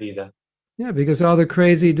próxima vida. Yeah, because all the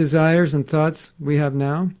crazy desires and thoughts we have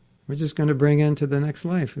now, we're just going to bring into the next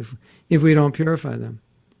life if we don't purify them.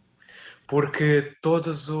 Porque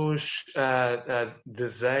todos os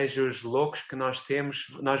desejos loucos que nós temos,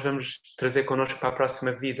 nós vamos trazer connosco para a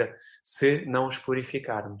próxima vida, se não os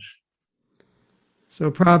purificarmos.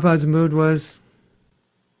 So Prabhupada's mood was,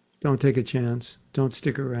 Don't take a chance. Don't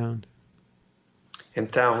stick around.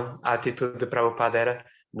 Então, a atitude de Prabhupada era: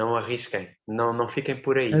 não arrisquem, não fiquem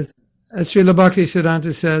por aí. As Srila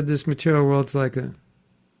Bhaktisiddhanta said, this material world's like the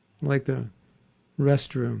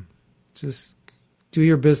restroom. Just do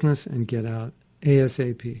your business and get out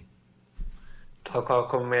ASAP. Tal qual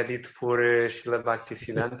como é dito por Srila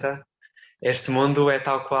Bhaktisiddhanta, este mundo é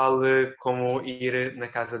tal qual como ir na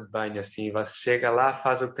casa de banho, assim, você chega lá,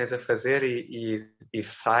 faz o que tens a fazer e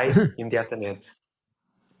sai imediatamente.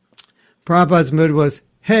 Prabhupada's mood was,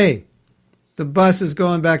 hey, the bus is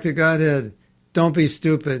going back to Godhead. Don't be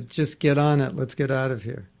stupid. Just get on it. Let's get out of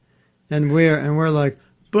here. And we're like,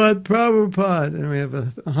 but Prabhupada, and we have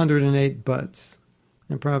 108 buts.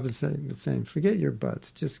 And Prabhupada saying, forget your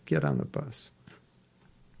butts. Just get on the bus.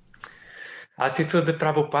 A atitude de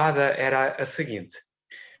Prabhupada era a seguinte: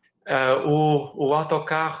 o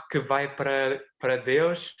autocarro que vai para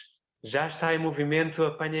Deus já está em movimento,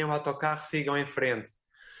 apanhem o autocarro, sigam em frente.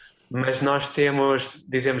 Mas nós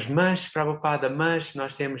dizemos, mas Prabhupada, mas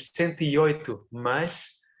nós temos 108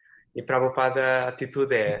 mas, e Prabhupada a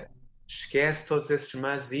atitude é, esquece todos esses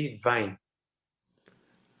mas e vem.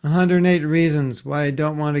 108 reasons why I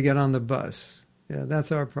don't want to get on the bus. Yeah, that's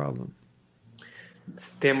our problem.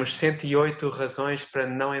 Temos 108 razões para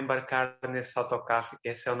não embarcar nesse autocarro.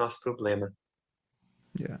 Esse é o nosso problema.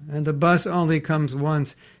 Yeah, and the bus only comes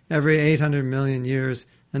once every 800 million years,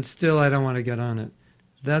 and still I don't want to get on it.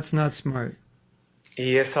 That's not smart.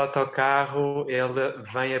 E esse autocarro, ele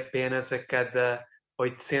vem apenas a cada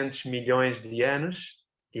 800 milhões de anos,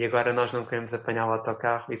 e agora nós não queremos apanhar o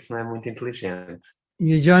autocarro. Isso não é muito inteligente.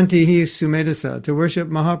 Yajanti hi sumedasa. To worship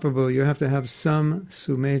Mahaprabhu, you have to have some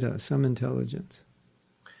sumeda, some intelligence.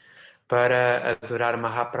 Para adorar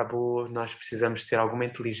Mahaprabhu, nós precisamos ter alguma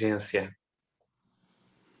inteligência.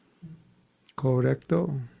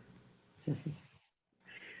 Correcto.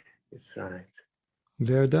 That's right.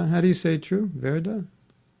 Verda. How do you say true? Verda?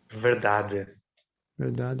 Verdade.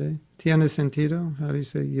 Verdade. Tiene sentido? How do you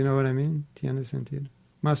say? You know what I mean? Tiene sentido.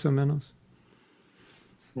 Más o menos.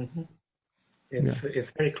 Mm-hmm.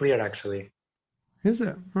 It's very clear, actually. Is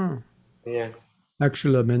it? Oh. Yeah.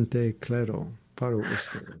 Actualmente claro para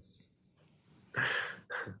ustedes.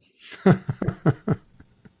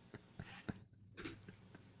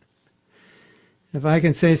 If I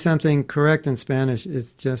can say something correct in Spanish,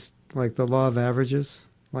 it's just like the law of averages,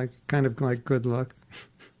 kind of like good luck.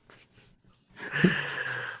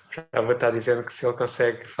 Eu vou estar dizendo que se ele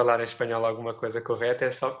consegue falar em espanhol alguma coisa correta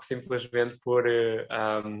é só simplesmente por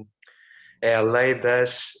é a lei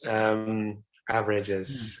das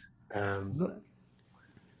averages.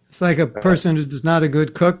 It's like a person who's not a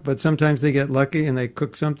good cook, but sometimes they get lucky and they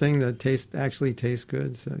cook something that actually tastes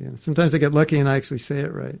good. So sometimes they get lucky and I actually say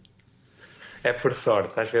it right. É por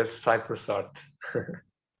sorte, às vezes sai por sorte.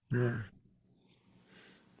 Yeah.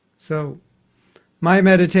 So, my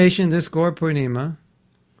meditation this Gaur Purnima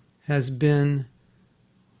has been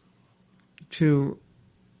to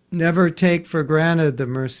never take for granted the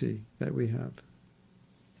mercy that we have.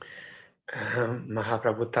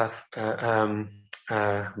 Mahatma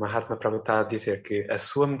Prabhu está a dizer que a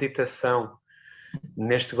sua meditação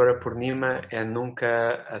neste Gaur Purnima é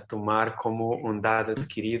nunca a tomar como dado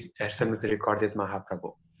adquirido esta misericórdia de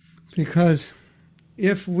Mahaprabhu. Because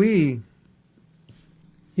if we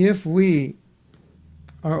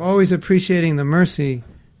are always appreciating the mercy,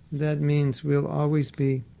 that means we'll always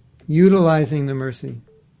be utilizing the mercy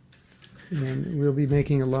and we'll be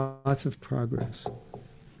making lots of progress.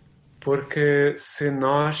 Porque se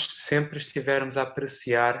nós sempre estivermos a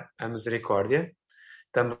apreciar a misericórdia,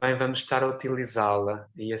 também vamos estar a utilizá-la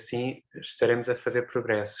e assim estaremos a fazer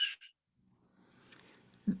progressos.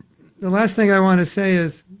 The last thing I want to say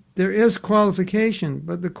is there is qualification,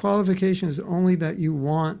 but the qualification is only that you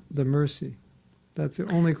want the mercy. That's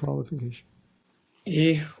the only qualification.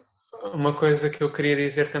 E uma coisa que eu queria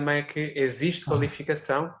dizer também é que existe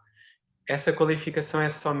qualificação. Essa qualificação é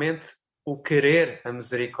somente o querer a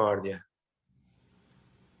misericórdia.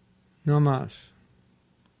 No más.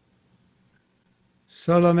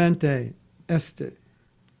 Solamente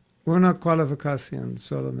una cualificación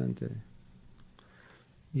solamente.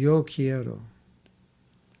 Yo quiero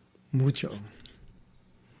mucho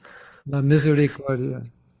la misericordia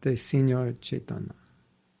de Señor Chaitanya.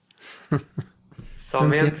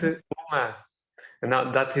 Somente uma.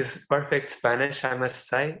 Now, that is perfect Spanish, I must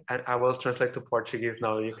say, and I will translate to Portuguese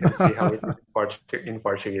now. You can see how it is in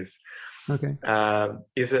Portuguese. Okay.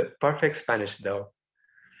 It's a perfect Spanish, though.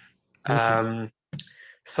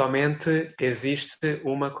 Somente existe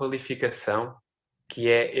uma qualificação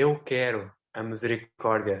que é eu quero a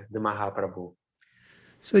misericórdia de Mahaprabhu.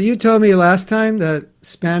 So you told me last time that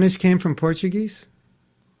Spanish came from Portuguese?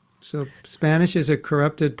 So Spanish is a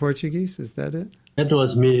corrupted Portuguese, is that it? That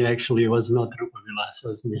was me, actually. It was not Rupa Vilas, it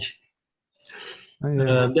was me. Oh,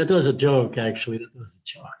 yeah. That was a joke, actually. That was a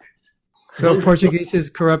joke. So Portuguese is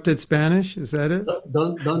corrupted Spanish, is that it?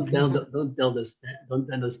 Don't tell the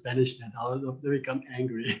Spanish that they become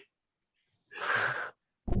angry.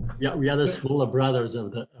 Yeah, we are the smaller brothers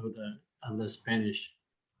of the Spanish.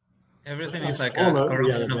 Everything is like a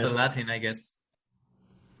corruption of the Latin, I guess.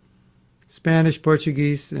 Spanish,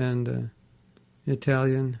 Portuguese, and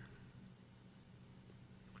Italian.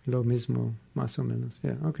 Lo mismo, más o menos.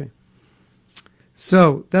 Yeah, okay.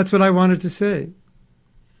 So that's what I wanted to say.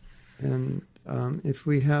 And if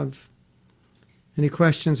we have any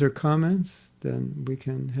questions or comments, then we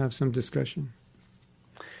can have some discussion.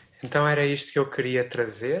 Então era isto que eu queria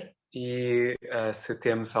trazer e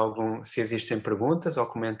se existem perguntas ou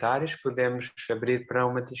comentários, podemos abrir para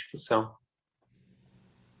uma discussão.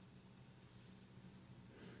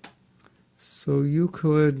 So you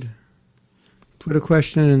could put a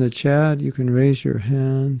question in the chat, you can raise your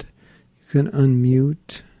hand, you can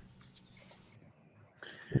unmute.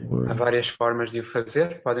 Há várias formas de o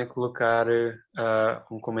fazer. Podem colocar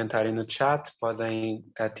um comentário no chat, podem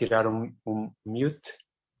tirar um mute,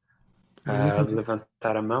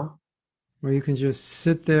 levantar a mão. Or you can just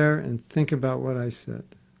sit there and think about what I said.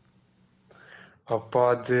 Ou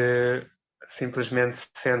pode simplesmente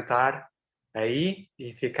sentar aí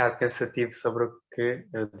e ficar pensativo sobre o que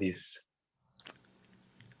eu disse.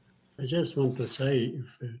 I just want to say,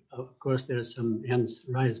 of course, there's some hands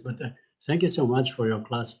raised, but thank you so much for your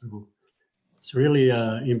class, Prabhu. It's really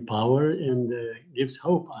empowered and gives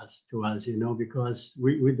hope to us, because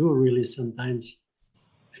we do really sometimes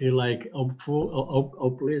feel like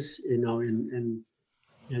hopeless, and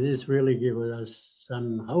this really gives us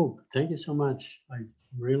some hope. Thank you so much. I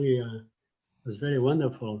really it was very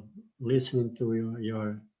wonderful listening to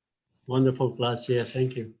your wonderful class here.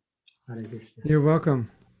 Thank you. Hare Krishna. You're welcome.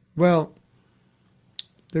 Well,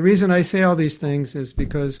 the reason I say all these things is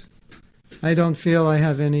because I don't feel I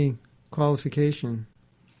have any qualification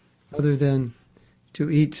other than to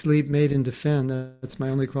eat, sleep, mate, and defend. That's my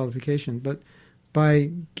only qualification. But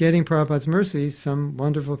by getting Prabhupada's mercy, some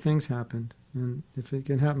wonderful things happened. And if it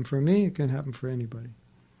can happen for me, it can happen for anybody.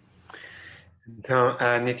 Então,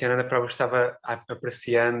 a Nityananda Prabhu estava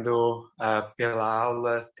apreciando pela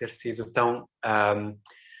aula ter sido tão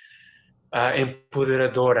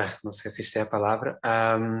empoderadora, não sei se isto é a palavra,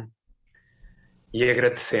 e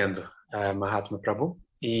agradecendo a Mahatma Prabhu.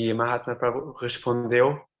 E Mahatma Prabhu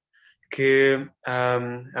respondeu que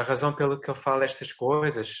a razão pela que eu falo estas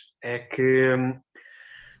coisas é que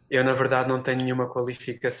eu, na verdade, não tenho nenhuma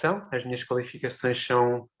qualificação. As minhas qualificações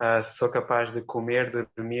são sou capaz de comer,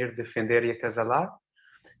 dormir, defender e acasalar,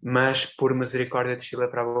 mas por misericórdia de Srila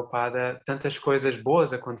Prabhupada, tantas coisas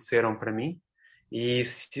boas aconteceram para mim e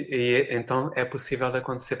então é possível de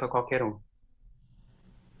acontecer para qualquer um.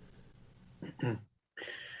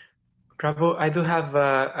 Prabhu, I do have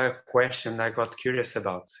a question I got curious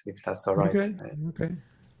about, if that's all right. Okay.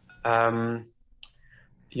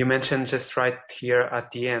 You mentioned just right here at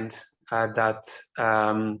the end that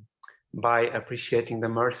by appreciating the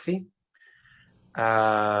mercy,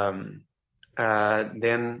 then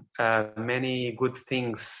many good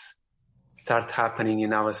things start happening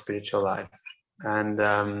in our spiritual life. And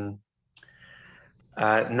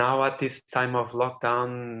now at this time of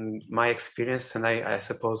lockdown, my experience, and I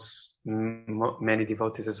suppose many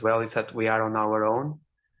devotees as well, is that we are on our own.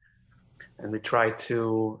 And we try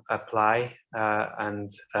to apply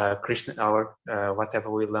Krishna, whatever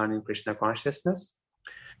we learn in Krishna consciousness.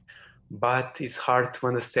 But it's hard to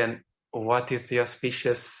understand what is the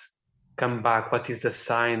auspicious comeback, what is the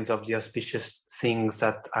signs of the auspicious things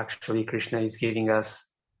that actually Krishna is giving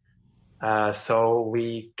us, so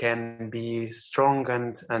we can be strong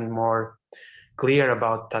and more clear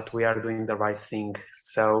about that we are doing the right thing.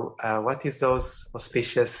 So what is those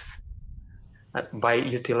auspicious? By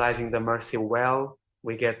utilizing the mercy well,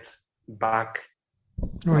 we get back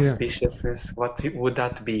auspiciousness. What would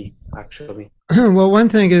that be, actually? Well, one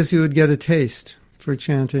thing is you would get a taste for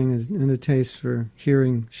chanting and a taste for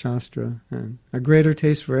hearing Shastra and a greater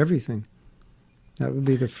taste for everything. That would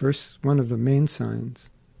be the first, one of the main signs.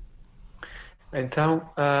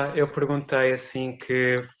 Então, eu perguntei assim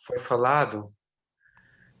que foi falado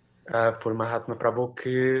por Mahatma Prabhu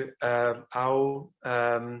que ao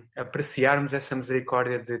apreciarmos essa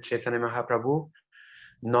misericórdia de Chaitanya Mahaprabhu,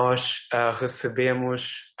 nós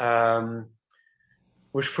recebemos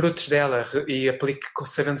os frutos dela e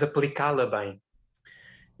sabemos aplicá-la bem.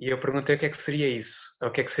 E eu perguntei o que é que seria isso, o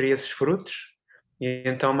que é que seriam esses frutos, E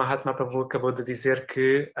então Mahatma Prabhu acabou de dizer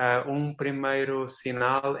que um primeiro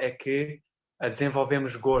sinal é que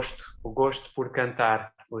desenvolvemos gosto, o gosto por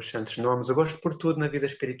cantar os santos nomes, o gosto por tudo na vida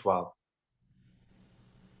espiritual.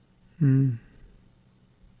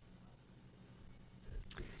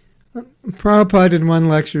 Prabhupada in one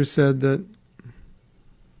lecture said that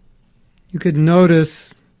you could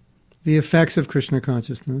notice the effects of Krishna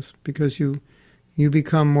consciousness because you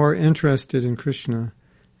become more interested in Krishna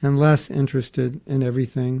and less interested in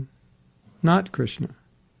everything not Krishna.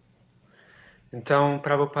 Então,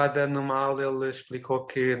 Prabhupada, numa aula, ele explicou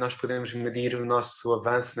que nós podemos medir o nosso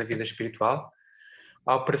avanço na vida espiritual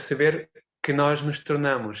ao perceber que nós nos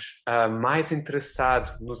tornamos mais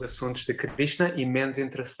interessados nos assuntos de Krishna e menos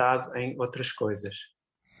interessados em outras coisas.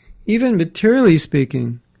 Even materially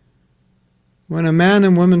speaking, when a man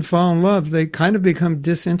and woman fall in love, they kind of become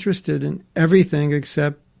disinterested in everything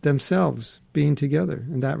except themselves being together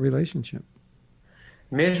in that relationship.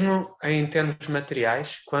 Mesmo em termos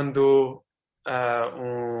materiais, quando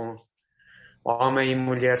um homem e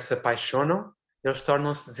mulher se apaixonam, eles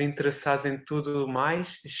tornam-se desinteressados em tudo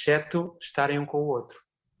mais, exceto estarem um com o outro.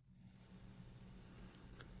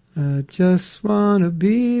 I just want to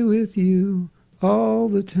be with you all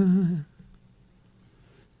the time.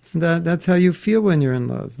 So that's how you feel when you're in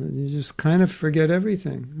love. You just kind of forget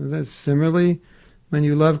everything. That's similarly when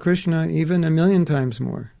you love Krishna even a million times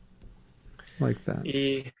more. Like that.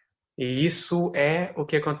 E isso é o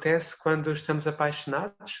que acontece quando estamos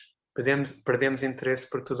apaixonados. Perdemos interesse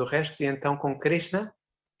por tudo o resto e então com Krishna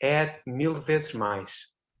é 1000 vezes mais.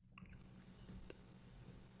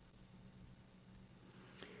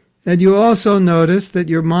 And you also notice that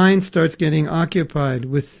your mind starts getting occupied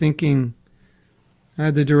with thinking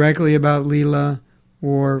either directly about Leela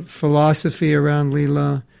or philosophy around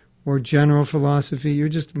Leela or general philosophy. Your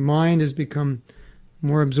just mind has become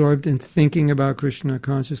more absorbed in thinking about Krishna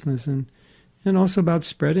consciousness and also about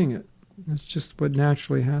spreading it. That's just what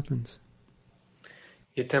naturally happens.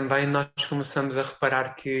 E também nós começamos a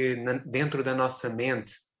reparar que dentro da nossa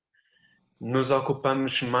mente nos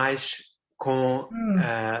ocupamos mais com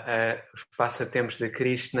os passatempos de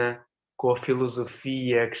Krishna, com a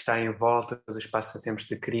filosofia que está em volta dos passatempos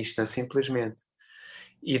de Krishna, simplesmente.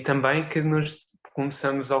 E também que nos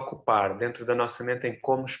começamos a ocupar dentro da nossa mente em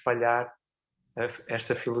como espalhar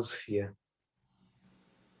esta filosofia.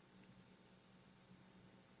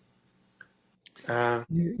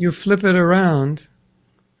 You flip it around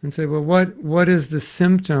and say, well, what is the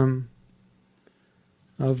symptom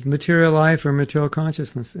of material life or material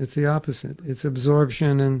consciousness? It's the opposite. It's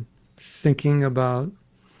absorption and thinking about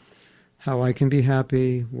how I can be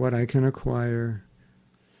happy, what I can acquire,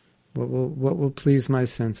 what will please my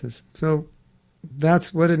senses. So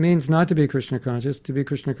that's what it means not to be Krishna conscious. To be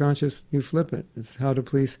Krishna conscious, you flip it. It's how to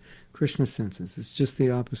please Krishna's senses. It's just the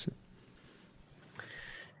opposite.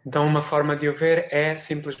 Então, uma forma de o ver é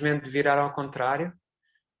simplesmente virar ao contrário.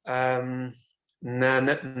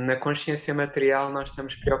 Na consciência material, nós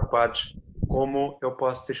estamos preocupados como eu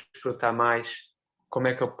posso desfrutar mais, como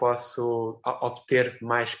é que eu posso obter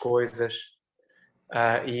mais coisas.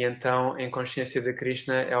 E então, em consciência de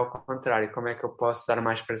Krishna, é ao contrário. Como é que eu posso dar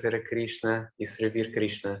mais prazer a Krishna e servir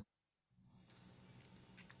Krishna?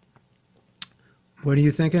 What are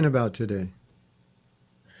you thinking about today?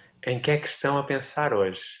 Em que é que estão a pensar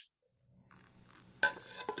hoje?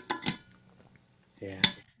 Yeah.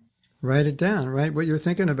 Write it down. Write what you're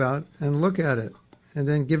thinking about and look at it. And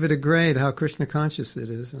then give it a grade, how Krishna conscious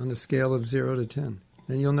it is, on a scale of 0 to 10.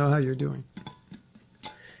 Then you'll know how you're doing.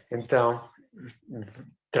 Então,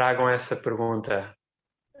 tragam essa pergunta.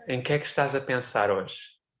 Em que é que estás a pensar hoje?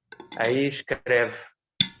 Aí escreve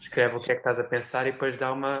o que é que estás a pensar e depois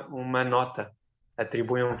dá uma nota.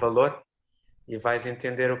 Atribui um valor e vais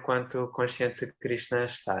entender o quanto consciente de Krishna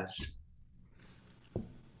estás.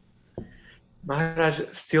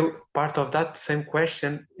 Maharaj, still part of that same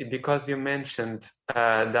question, because you mentioned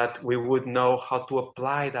that we would know how to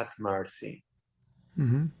apply that mercy.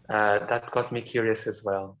 Mm-hmm. That got me curious as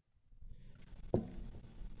well.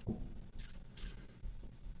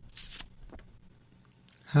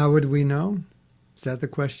 How would we know? Is that the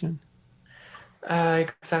question?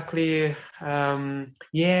 Exactly.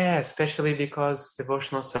 Yeah, especially because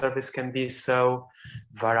devotional service can be so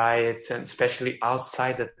varied, and especially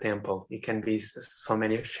outside the temple, it can be so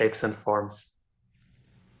many shapes and forms.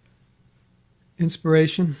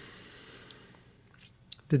 Inspiration.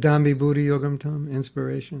 Dadambi Buddhi Yogam Tam,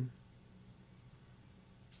 inspiration.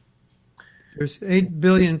 There's 8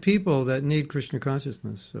 billion people that need Krishna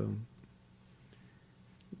consciousness, so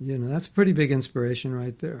that's a pretty big inspiration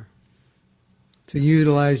right there. To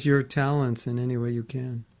utilize your talents in any way you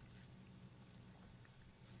can.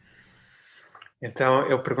 Então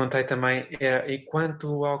eu perguntei também, e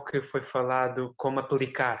quanto ao que foi falado, como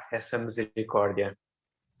aplicar essa misericórdia?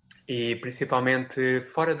 E principalmente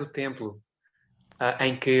fora do templo,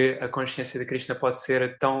 em que a consciência de Krishna pode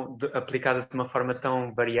ser aplicada de uma forma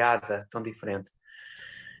tão variada, tão diferente.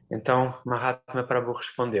 Então Mahatma Prabhu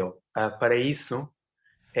respondeu, para isso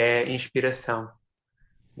é inspiração,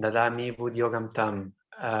 Dadami Buddhyogam Tam,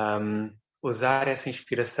 usar essa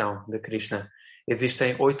inspiração de Krishna.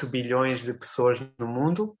 Existem 8 bilhões de pessoas no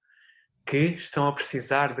mundo que estão a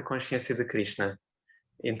precisar de consciência de Krishna.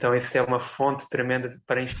 Então isso é uma fonte tremenda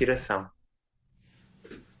para inspiração.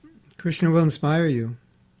 Krishna will inspire you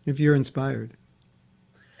if you're inspired.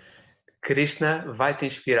 Krishna vai te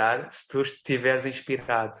inspirar se tu estiveres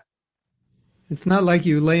inspirado. It's not like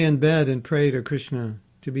you lay in bed and pray to Krishna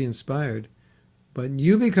to be inspired, but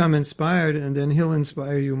you become inspired and then he'll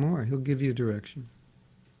inspire you more. He'll give you direction.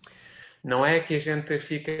 Não é que a gente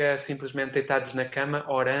fica simplesmente deitados na cama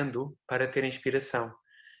orando para ter inspiração.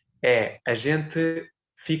 A gente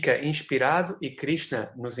fica inspirado e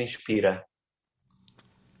Krishna nos inspira.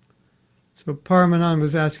 So Paramanand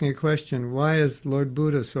was asking a question, why is Lord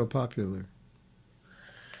Buddha so popular?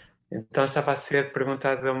 Então estava a ser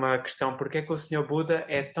perguntada uma questão, por que é que o Senhor Buda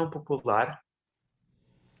é tão popular?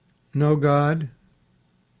 No God.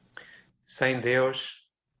 Sem Deus.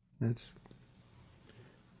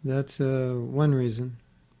 That's one reason.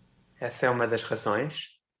 Essa é uma das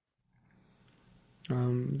razões.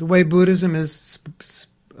 The way Buddhism is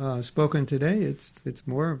spoken today, it's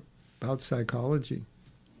more about psychology.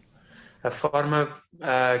 A forma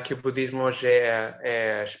que o budismo hoje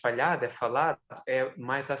é espalhado, é falado, é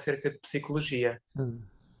mais acerca de psicologia.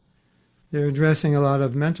 They're addressing a lot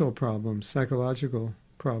of mental problems, psychological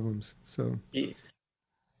problems. So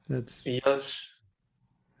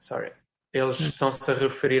eles estão-se a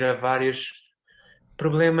referir a vários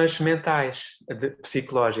problemas mentais,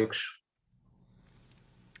 psicológicos.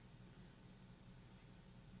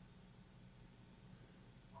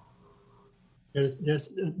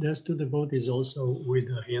 There's two devotees also with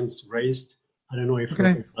their hands raised. I don't know if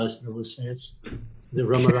Prabhu says. The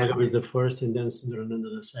Ramaragam is the first and then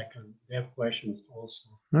Sundarananda the second. They have questions also.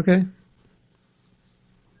 Okay.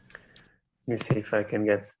 Let me see if I can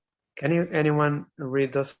get... anyone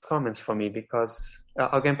read those comments for me? Because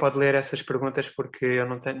alguém pode ler essas perguntas porque eu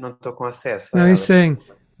não estou com acesso. No, he's saying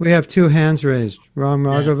we have 2 hands raised, Ram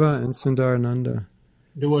Raghava and Sundarananda.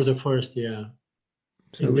 They were the first, yeah.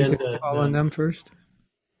 So we can follow on them first?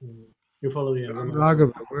 You follow the Ram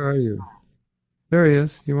Raghava, where are you? There he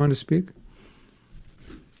is. You want to speak?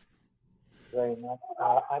 Very much.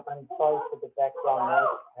 I'm sorry for the background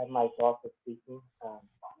noise. I have my daughter speaking.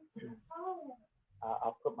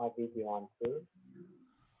 I'll put my video on too.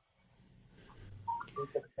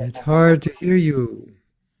 It's hard to hear you.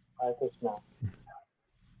 Hare Krishna.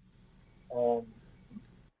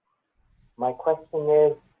 My question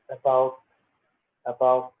is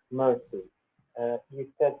about mercy. You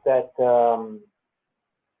said that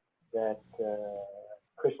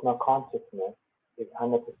Krishna consciousness is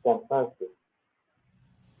 100% mercy.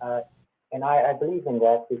 And I believe in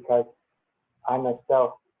that because I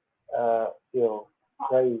myself feel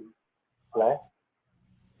very blessed.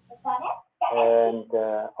 And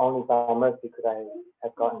only by mercy could I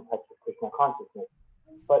have gotten in touch with Krishna consciousness.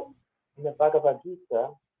 But in the Bhagavad Gita,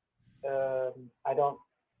 I don't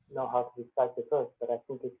know how to recite the verse, but I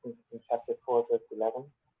think it's in chapter 4, verse 11,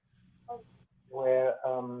 where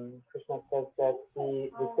Krishna says that he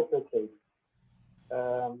reciprocates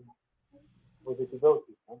with the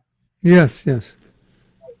devotees. Huh? Yes. Can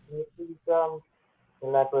you please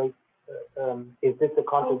elaborate? Is this a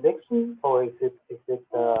contradiction, or is it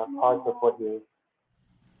part of what you?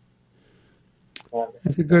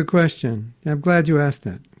 That's a good question. I'm glad you asked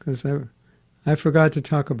that because I forgot to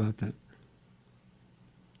talk about that.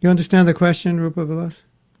 You understand the question, Rupa Vilas?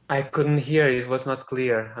 I couldn't hear. It was not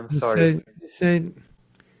clear. I'm sorry. You say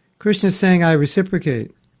Krishna's saying I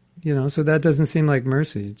reciprocate, so that doesn't seem like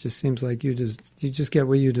mercy. It just seems like you just get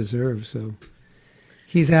what you deserve. So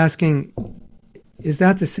he's asking, is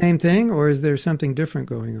that the same thing or is there something different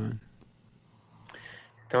going on?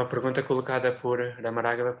 Então a pergunta colocada por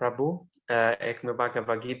Ramaragava Prabhu é que no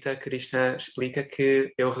Bhagavad Gita Krishna explica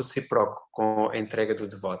que eu reciproco com a entrega do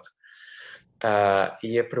devoto.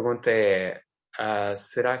 E a pergunta é,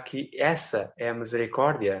 será que essa é a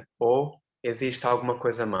misericórdia ou existe alguma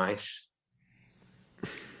coisa mais?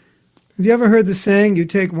 Have you ever heard the saying, you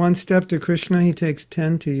take 1 step to Krishna, he takes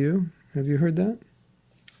 10 to you? Have you heard that?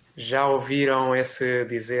 Já ouviram esse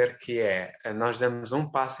dizer que nós damos um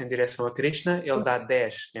passo em direção a Krishna, ele dá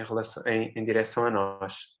 10 em direção a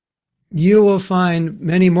nós. you will find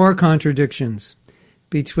many more contradictions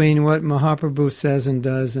between what Mahaprabhu says and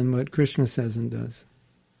does and what Krishna says and does.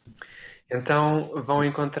 Então vão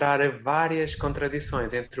encontrar várias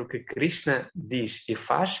contradições entre o que Krishna diz e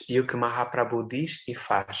faz e o que Mahaprabhu diz e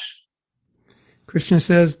faz. Krishna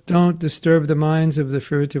says, don't disturb the minds of the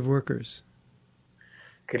furtive workers.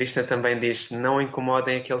 Krishna também diz, não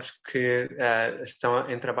incomodem aqueles que estão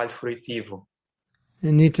em trabalho furtivo.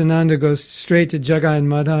 And Nityananda goes straight to Jagai and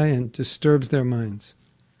Madhai and disturbs their minds.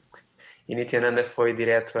 E Nityananda foi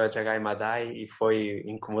direto a Jagai Madhai e foi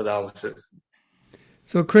incomodá-los.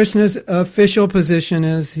 So Krishna's official position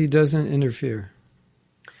is he doesn't interfere.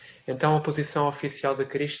 Então a posição oficial de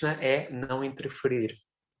Krishna é não interferir.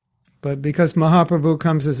 But because Mahaprabhu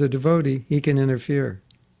comes as a devotee, he can interfere.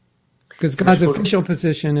 Because God's official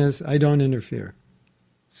position is, I don't interfere.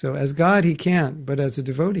 So as God, he can't, but as a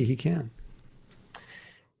devotee, he can.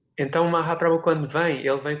 Então Mahaprabhu, quando vem,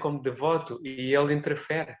 ele vem como devoto e ele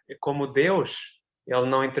interfere. Como Deus, ele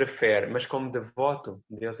não interfere, mas como devoto,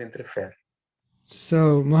 Deus interfere.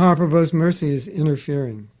 So Mahaprabhu's mercy is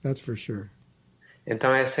interfering, that's for sure.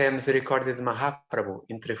 Então essa é a misericórdia de Mahaprabhu,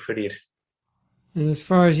 interferir. And as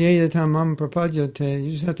far as yeyatam mam prapadyate,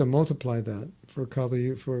 you just have to multiply that for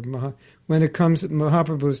Kali, when it comes at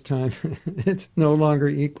Mahaprabhu's time, it's no longer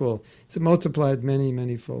equal. It's multiplied many,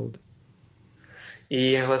 many fold.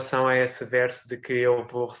 E em relação a esse verso de que eu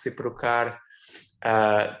vou reciprocar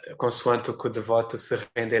consoante o que o devoto se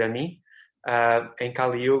render a mim, em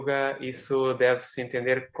Kali Yuga isso deve-se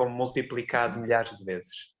entender como multiplicado milhares de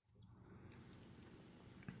vezes.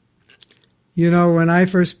 You know, when I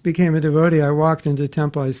first became a devotee, I walked into the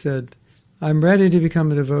temple, I said, I'm ready to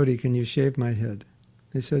become a devotee, can you shave my head?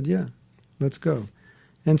 They said, yeah, let's go.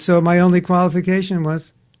 And so my only qualification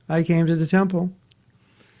was, I came to the temple,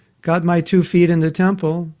 got my 2 feet in the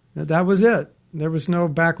temple, that was it. There was no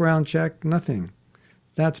background check, nothing.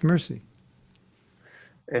 That's mercy.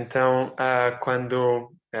 Então,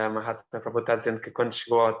 quando Mahatma Prabhu está dizendo que quando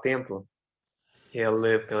chegou ao templo,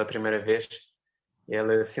 ele, pela primeira vez,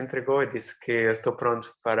 ele se entregou e disse que eu estou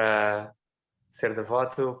pronto para ser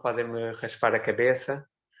devoto, podem-me raspar a cabeça.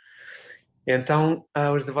 Então,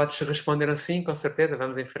 os devotos responderam sim, com certeza,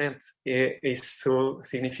 vamos em frente. E isso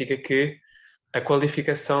significa que a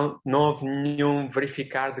qualificação, não houve nenhum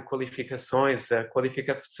verificar de qualificações. A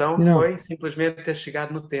qualificação foi simplesmente ter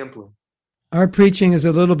chegado no templo. Our preaching is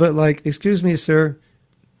a little bit like, excuse me, sir,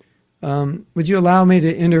 would you allow me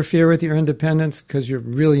to interfere with your independence because you're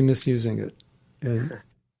really misusing it? And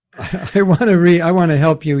I want to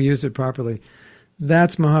help you use it properly.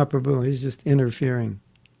 That's Mahaprabhu. He's just interfering.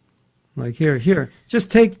 Like, here,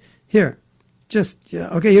 just take, here, just, yeah,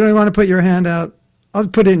 okay, you don't want to put your hand out, I'll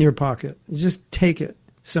put it in your pocket. Just take it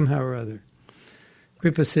somehow or other.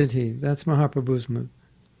 Kripa Siddhi, that's Mahaprabhu's move.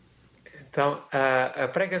 Então, a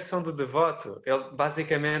pregação do devoto, ele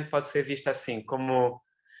basicamente pode ser vista assim, como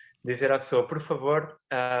dizer à pessoa, por favor,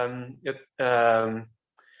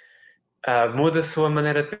 muda a sua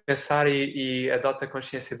maneira de pensar e adota a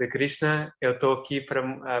consciência de Krishna. Eu estou aqui para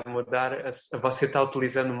mudar. Você está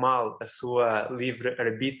utilizando mal a sua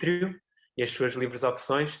livre-arbítrio e as suas livres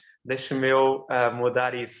opções. Deixa-me eu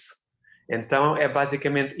mudar isso. Então, é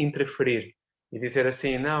basicamente interferir e dizer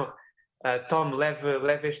assim, não, tome,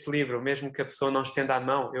 leve este livro, mesmo que a pessoa não estenda a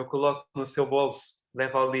mão, eu coloco no seu bolso,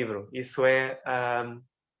 leva ao livro. Isso é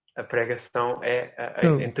a pregação, é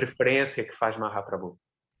a interferência que faz Mahaprabhu.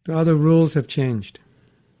 All the rules have changed.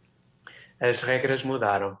 As regras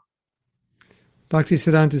mudaram.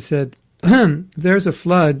 Bhaktisiddhanta said, there's a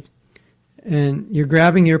flood and you're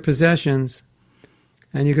grabbing your possessions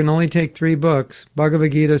and you can only take 3 books,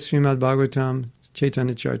 Bhagavad Gita, Srimad Bhagavatam,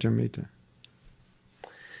 Chaitanya Charitamrita.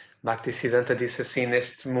 Bhaktisiddhanta disse assim,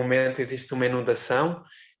 neste momento existe uma inundação,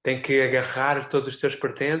 tem que agarrar todos os teus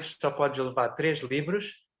pertences, só podes levar 3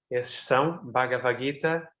 livros, esses são Bhagavad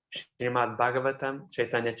Gita, Srimad Bhagavatam,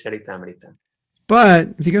 Chaitanya Charitamrita.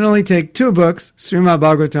 But if you can only take 2 books, Srimad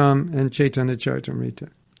Bhagavatam and Chaitanya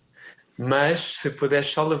Charitamrita. Mas se puder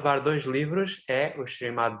só levar 2 livros, é o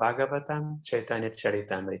Srimad Bhagavatam, Chaitanya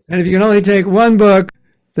Charitamrita. And if you can only take 1 book,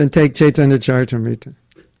 then take Chaitanya Charitamrita.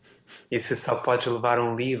 E se só podes levar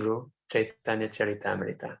um livro, Chaitanya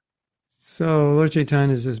Charitamrita. So Lord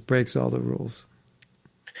Chaitanya just breaks all the rules.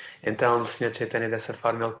 Então o Sr. Chaitanya dessa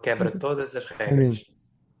forma ele quebra todas as regras. I mean,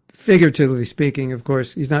 figuratively speaking, of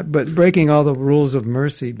course, he's not, but breaking all the rules of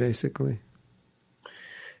mercy, basically.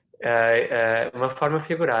 Uma forma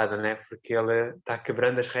figurada, né? Porque ele está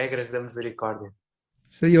quebrando as regras da misericórdia.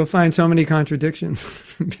 So you'll find so many contradictions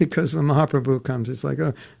because when Mahaprabhu comes, it's like,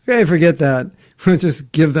 oh, okay, forget that. We'll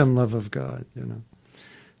just give them love of God, you know.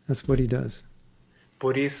 That's what he does.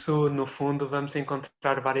 Por isso, no fundo, vamos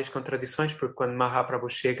encontrar várias contradições, porque quando Mahaprabhu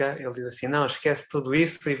chega, ele diz assim, não, esquece tudo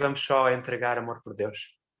isso e vamos só entregar amor por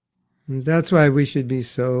Deus. And that's why we should be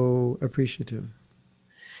so appreciative.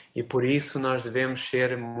 E por isso nós devemos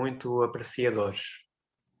ser muito apreciadores.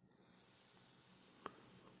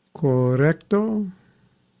 Correcto?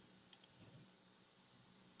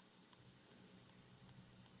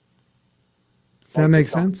 Does that make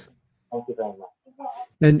sense? Thank you very much.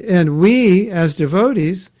 And we, as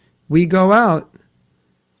devotees, we go out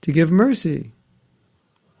to give mercy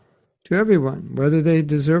to everyone, whether they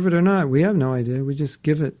deserve it or not. We have no idea. We just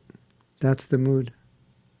give it. That's the mood.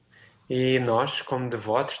 E nós, como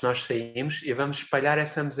devotos, nós saímos e vamos espalhar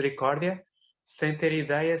essa misericórdia sem ter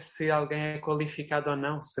ideia se alguém é qualificado ou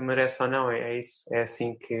não, se merece ou não. É isso, é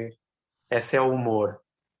assim que... Esse é o humor.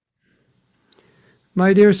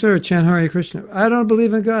 My dear sir, chant Hare Krishna. I don't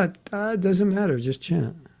believe in God. It doesn't matter. Just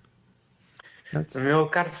chant. Meu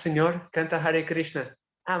caro senhor, canta Hare Krishna.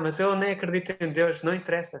 Mas eu nem acredito em Deus. Não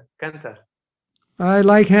interessa. Canta. I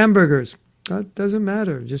like hamburgers. That doesn't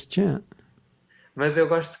matter. Just chant. Mas eu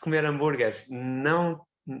gosto de comer hambúrgueres. Não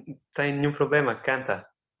tem nenhum problema. Canta.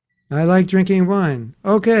 I like drinking wine.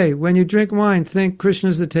 Okay, when you drink wine, think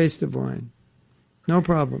Krishna's the taste of wine. No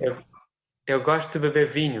problem. Eu gosto de beber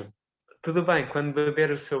vinho. Tudo bem, quando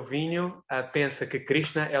beber o seu vinho, pensa que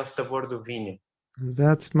Krishna é o sabor do vinho.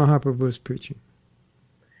 That's Mahaprabhu's preaching.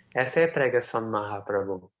 Essa é a pregação de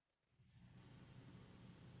Mahaprabhu.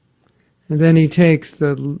 And then he takes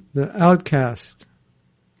the outcast,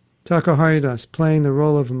 Thakur Haridas, playing the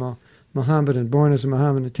role of a Mohammedan, born as a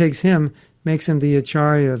Mohammedan, takes him, makes him the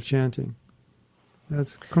Acharya of chanting.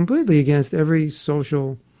 That's completely against every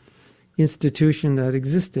social institution that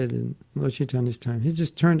existed in Lord Chaitanya's time. He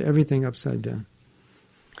just turned everything upside down.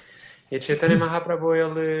 E Chaitanya Mahaprabhu,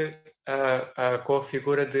 ele, com a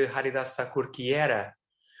figura de Haridas Thakur, que era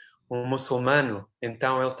muçulmano,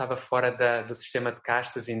 então ele estava fora do sistema de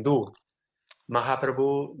castas hindu.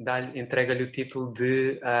 Mahaprabhu entrega-lhe o título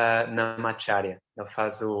de Namacharya. Ele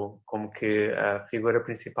faz como que a figura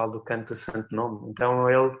principal do canto do santo nome. Então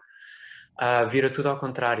ele vira tudo ao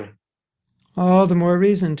contrário. All the more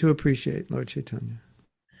reason to appreciate Lord Chaitanya.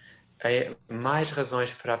 Mais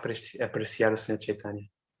razões para apreciar o Senhor Chaitanya.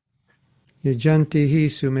 Yajantihi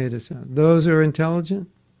sumedasa. Those who are intelligent,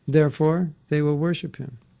 therefore, they will worship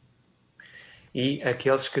him. E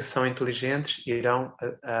aqueles que são inteligentes irão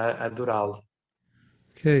adorá-lo.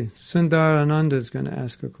 Okay, Sundar Ananda is going to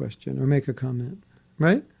ask a question or make a comment,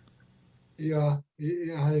 right? Yeah,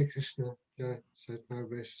 Hare Krishna. Yeah, said my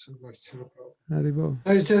best. Haribo.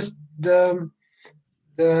 It's just the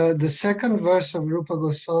second verse of Rupa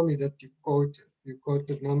Goswami that you quoted. You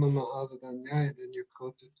quoted Nama Mahavadanya, and then you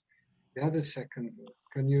quoted the other second verse.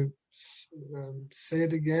 Can you say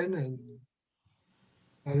it again?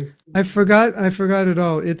 And I forgot it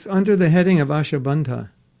all. It's under the heading of Ashabandha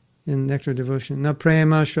in Nectar Devotion. Na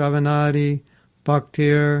prema shravanadi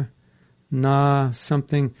bhaktir na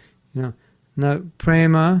something, na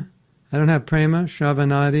prema. I don't have prema,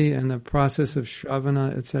 shravanadi, and the process of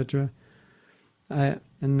shravana, etc. And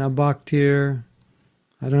na bhaktir.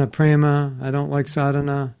 I don't have prema. I don't like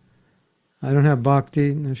sadhana. I don't have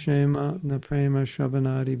bhakti. Na shema, na prema,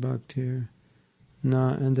 shravanadi, bhaktir.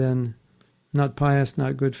 Na, and then not pious,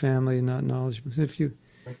 not good family, not knowledgeable.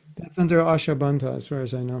 That's under Ashabandha, as far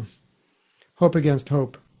as I know. Hope against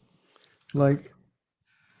hope. Like,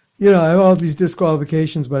 I have all these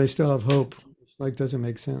disqualifications, but I still have hope. Like, doesn't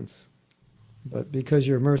make sense. But because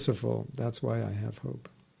you're merciful, that's why I have hope.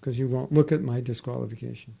 Because you won't look at my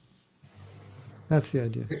disqualification. That's the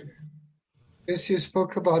idea. Yes, you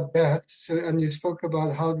spoke about that, and you spoke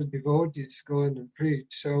about how the devotees go in and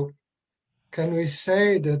preach. So, can we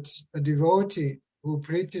say that a devotee who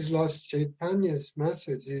preaches Lord Chaitanya's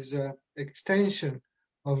message is an extension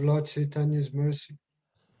of Lord Chaitanya's mercy?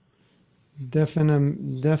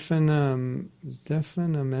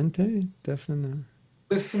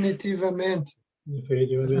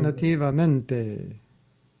 Definitivamente.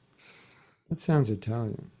 That sounds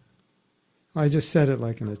Italian. I just said it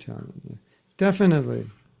like an Italian. Yeah. Definitely.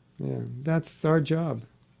 Yeah, that's our job.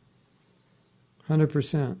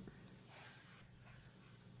 100%.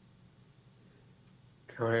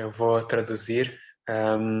 Então eu vou traduzir.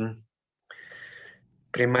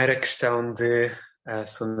 Primeira questão de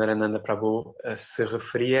Sundarananda Prabhu se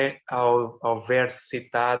referia ao verso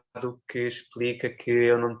citado que explica que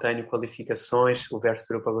eu não tenho qualificações, o verso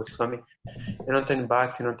de Rupa Goswami. Eu não tenho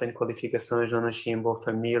bhakti, não tenho qualificações, não nasci em boa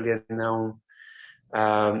família, não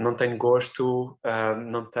tenho gosto,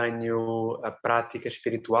 não tenho a prática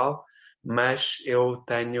espiritual, mas eu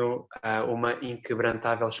tenho uma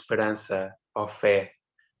inquebrantável esperança ó fé,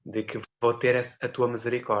 de que vou ter a tua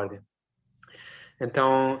misericórdia.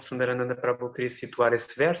 Então, Sundarananda Prabhu queria situar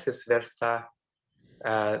esse verso está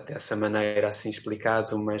dessa maneira assim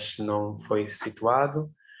explicado, mas não foi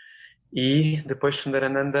situado. E depois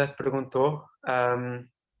Sundarananda perguntou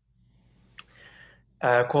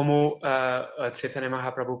como a Chaitanya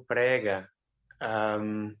Mahaprabhu prega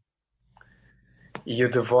e o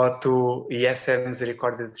devoto, e essa é a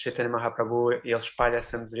misericórdia de Chaitanya Mahaprabhu, ele espalha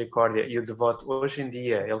essa misericórdia, e o devoto hoje em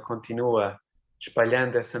dia ele continua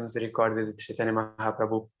espalhando essa misericórdia de Chaitanya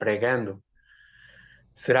Mahaprabhu pregando.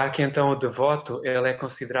 Será que então o devoto ele é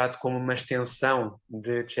considerado como uma extensão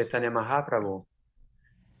de Chaitanya Mahaprabhu?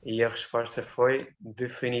 E a resposta foi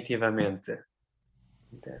definitivamente.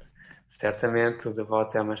 Certamente o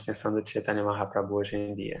devoto é uma extensão de Chaitanya Mahaprabhu hoje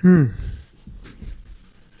em dia.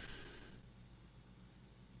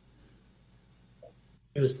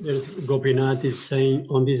 There's Gopinath is saying,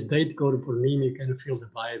 on this date, Gaur Purnima, you can feel the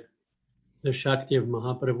vibe, the Shakti of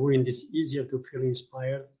Mahaprabhu, and it's easier to feel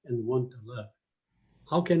inspired and want to love.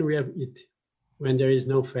 How can we have it when there is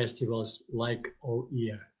no festivals like all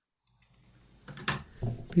year?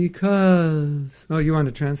 Because... Oh, you want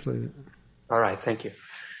to translate it? All right, thank you.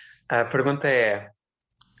 A pergunta é,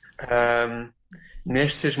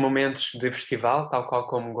 nestes momentos de festival, tal qual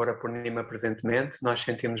como Gaura Purnima presentemente, nós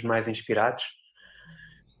sentimos mais inspirados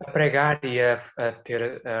a pregar e a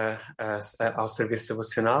ter ao serviço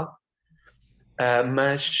devocional,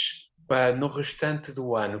 mas no restante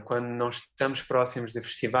do ano, quando não estamos próximos de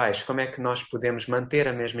festivais, como é que nós podemos manter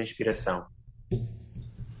a mesma inspiração?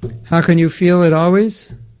 How can you feel it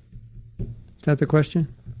always? Is that the question?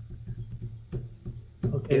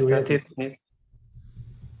 Is that it?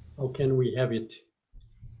 How can we have it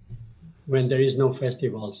when there is no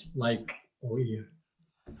festivals like all year?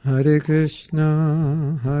 Hare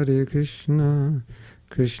Krishna,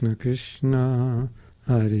 Krishna Krishna,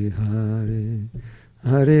 Hare Hare,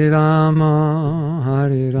 Hare Rama,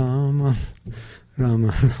 Rama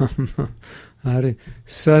Rama, Hare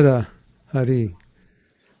Sada, Hare,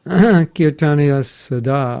 Kirtaniya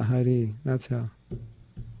Sada, Hare. That's how.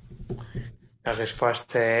 A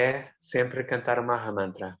resposta é sempre cantar o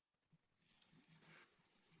Mahamantra.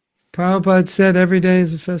 Prabhupada said every day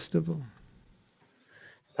is a festival.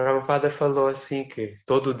 Prabhupada falou assim que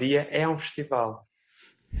todo dia é um festival.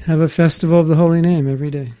 Have a festival of the holy name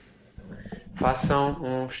every day.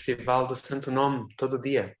 Façam festival do Santo Nome todo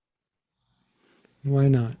dia. Why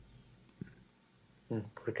not?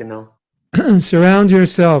 Por que não? Surround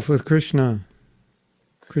yourself with Krishna.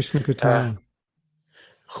 Krishna Katha.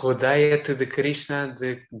 Rodeia-te de Krishna,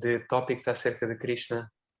 de tópicos acerca de Krishna.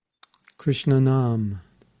 Krishna Nam.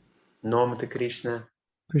 Nome de Krishna.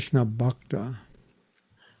 Krishna Bhakta.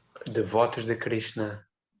 Devotos de Krishna.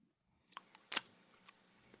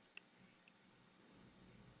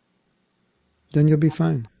 Then you'll be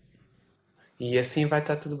fine. E assim vai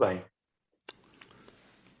estar tudo bem.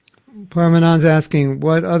 Paramanand's asking,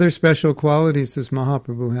 what other special qualities does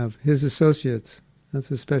Mahaprabhu have? His associates.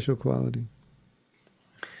 That's a special quality.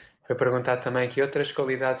 Foi perguntado também que outras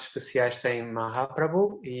qualidades especiais tem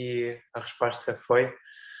Mahaprabhu e a resposta foi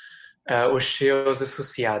os seus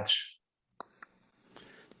associados.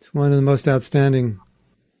 It's one of the most outstanding,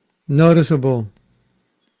 noticeable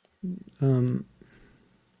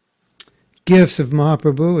gifts of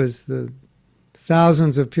Mahaprabhu is the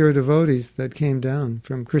thousands of pure devotees that came down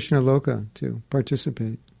from Krishna Loka to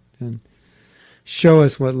participate and show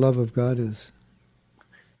us what love of God is.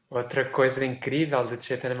 Outra coisa incrível de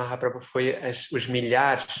Chaitanya Mahaprabhu foi os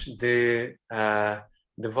milhares de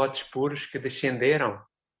devotos puros que descenderam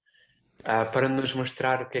para nos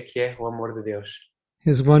mostrar o que é o amor de Deus.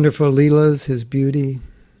 His wonderful leelas, his beauty.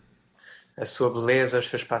 A sua beleza, os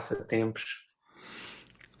seus passatempos.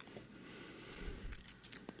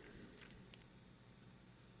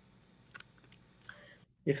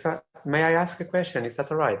 May I ask a question? Is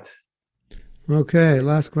that all right? Okay,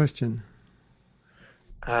 last question.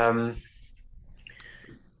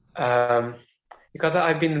 Because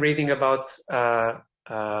I've been reading about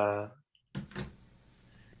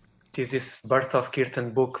this Birth of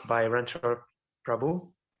Kirtan book by Ranchor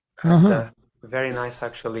Prabhu. Very nice,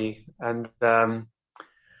 actually, and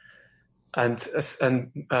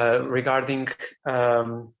regarding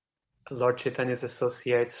Lord Chaitanya's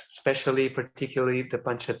associates, particularly the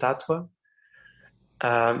Panchatattva.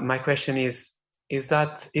 My question is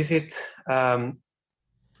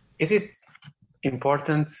it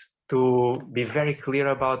important to be very clear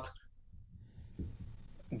about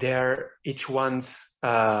each one's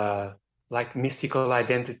like mystical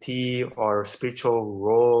identity or spiritual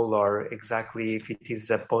role, or exactly if it is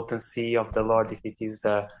the potency of the Lord, if it is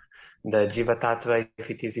the the Jiva Tattva, if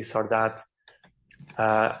it is Isordat.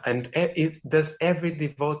 Does every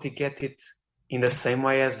devotee get it in the same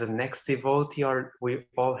way as the next devotee, or we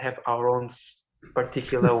all have our own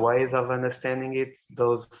particular ways of understanding it,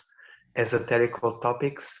 those esoterical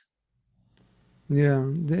topics? Yeah,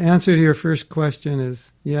 the answer to your first question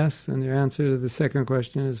is yes, and the answer to the second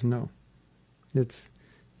question is no. It's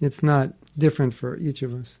not different for each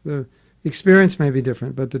of us. The experience may be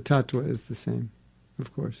different, but the tattva is the same,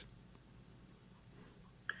 of course.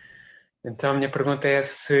 Então a minha pergunta é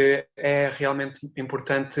se é realmente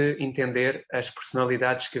importante entender as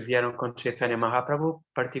personalidades que vieram com Chaitanya Mahaprabhu,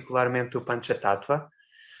 particularmente o Panchatattva,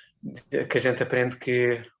 que a gente aprende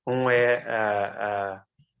que um é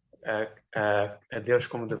a Deus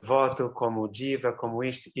como devoto, como Jiva, como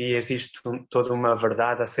isto, e existe toda uma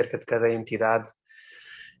verdade acerca de cada entidade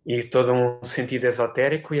e todo um sentido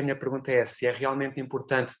esotérico, e a minha pergunta é se é realmente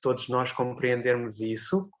importante todos nós compreendermos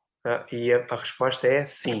isso, e a resposta é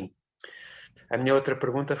sim. A minha outra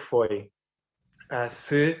pergunta foi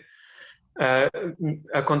se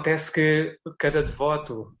acontece que cada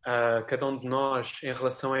devoto, cada um de nós, em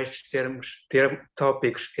relação a estes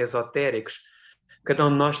tópicos esotéricos, cada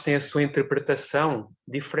um de nós tem a sua interpretação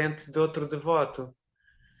diferente de outro devoto.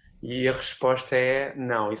 E a resposta é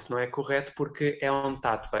não, isso não é correto porque é um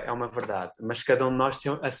tattva, é uma verdade. Mas cada um de nós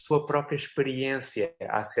tem a sua própria experiência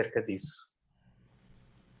acerca disso.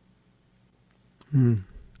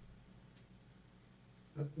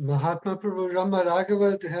 Mahatma Prabhu Rama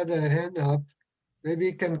Raghavat had a hand up. Maybe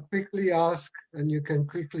he can quickly ask and you can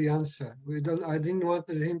quickly answer. I didn't want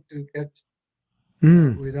him to get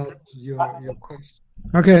without your question.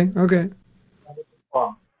 Okay.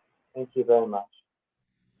 Thank you very much.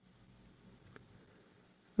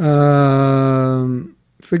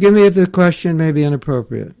 Forgive me if the question may be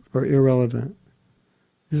inappropriate or irrelevant.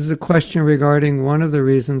 This is a question regarding one of the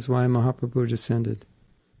reasons why Mahaprabhu descended.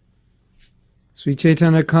 Sri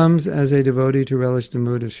Chaitanya comes as a devotee to relish the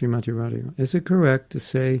mood of Srimati Radharani. Is it correct to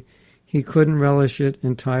say he couldn't relish it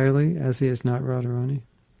entirely as he is not Radharani?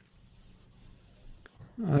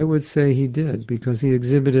 I would say he did, because he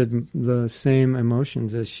exhibited the same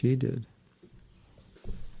emotions as she did.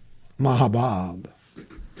 Mahabab.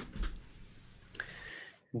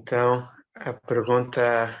 Então, a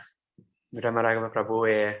pergunta de Ramaragama Prabhu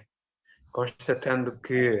é, constatando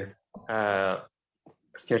que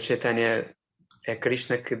o Sr. Chaitanya é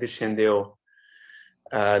Krishna que descendeu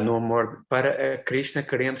no amor, para Krishna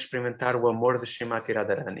querendo experimentar o amor de Srimati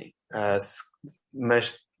Radharani.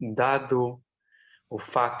 Mas dado o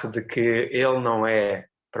facto de que ele não é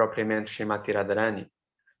propriamente Srimati Radharani,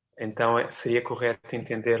 então seria correto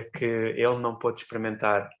entender que ele não pôde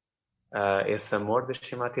experimentar esse amor de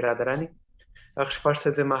Srimati Radharani? A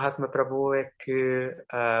resposta de Mahatma Prabhu é que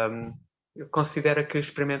considera que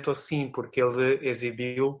experimentou sim, porque ele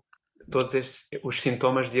exibiu todos os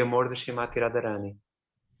sintomas de amor de Srimati Radharani.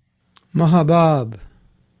 Mahabab.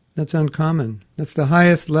 That's uncommon. That's the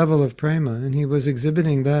highest level of prema, and he was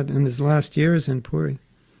exhibiting that in his last years in Puri.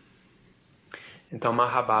 Então,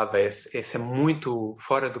 Mahabhava, esse é muito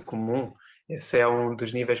fora do comum. Esse é um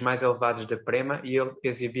dos níveis mais elevados de prema, e ele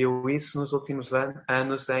exibiu isso nos últimos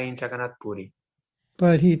anos em Jagannath Puri.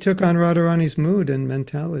 But he took on Radharani's mood and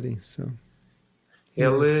mentality, so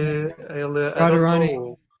ele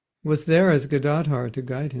Radharani was there as Gadadhar to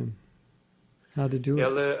guide him how to do it.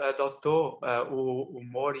 Ele adotou o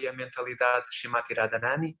humor e a mentalidade de Srimati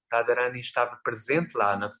Radharani. Radharani estava presente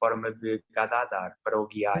lá na forma de Gadadhar para o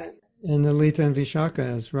guiar. And Lalita and Vishaka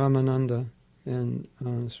as Ramananda and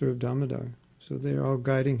Swarup Damodar. So they're all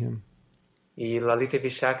guiding him. E Lalita e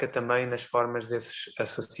Vishaka também nas formas desses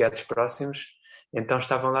associados próximos, então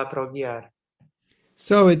estavam lá para o guiar.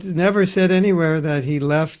 So it's never said anywhere that he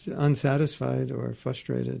left unsatisfied or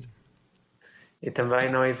frustrated. E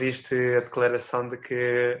também não existe a declaração de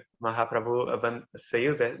que Mahaprabhu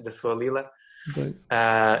saiu da sua lila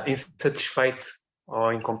insatisfeito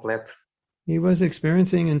ou incompleto. He was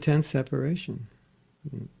experiencing intense separation,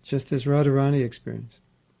 just as Radharani experienced.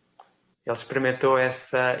 Ele experimentou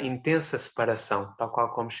essa intensa separação, tal qual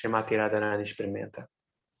como Srimati Radharani experimenta.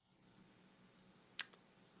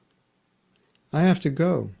 I have to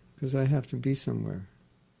go, because I have to be somewhere.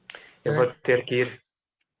 Eu vou ter que ir.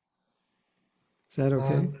 Is that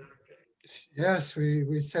okay? Yes,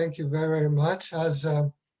 we thank you very, very much. As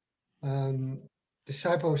a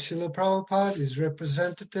disciple of Srila Prabhupada, his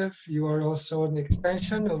representative, you are also an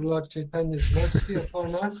extension of Lord Chaitanya's mercy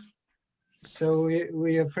upon us. So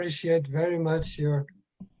we appreciate very much your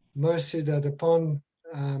mercy that upon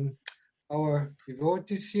our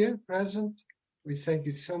devotees here present. We thank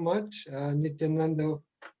you so much. Nityananda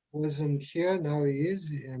wasn't here. Now he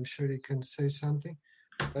is. I'm sure he can say something.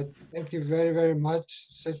 But thank you very, very much.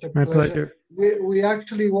 Such a My pleasure. pleasure. We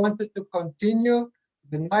actually wanted to continue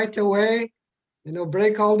the night away,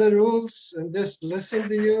 break all the rules and just listen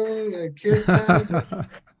to you, kirtan.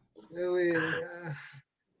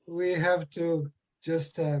 We have to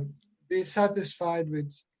just be satisfied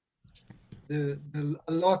with the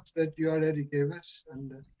lot that you already gave us.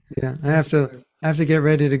 And yeah, I have to get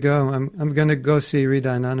ready to go. I'm going to go see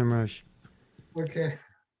Hridayananda Maharaj. Okay.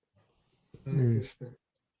 Mm.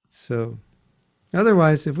 So,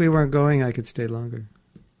 otherwise, if we weren't going, I could stay longer.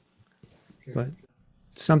 Okay. But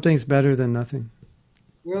something's better than nothing.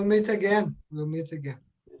 We'll meet again.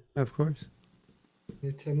 Of course.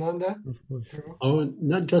 Nityananda? Of course. Oh,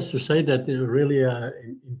 not just to say that it really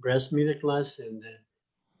impressed me, the class, and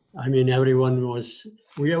I mean, everyone was.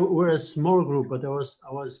 We're a small group, but I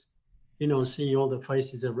was, seeing all the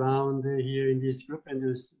faces around here in this group, and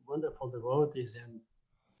there's wonderful devotees, and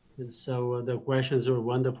so the questions were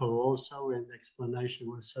wonderful also, and the explanation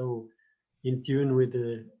was so in tune with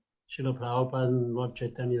the Srila Prabhupada and Lord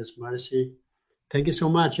Chaitanya's mercy. Thank you so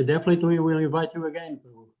much. Definitely, we will invite you again,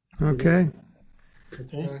 Prabhu. Okay.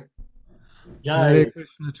 Okay. Hare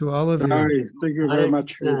Krishna to all of you. Thank you very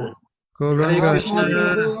much. Gauranga.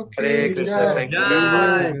 Hare Krishna.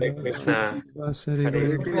 Hare Krishna.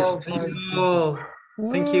 Hare Krishna.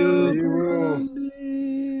 Thank you.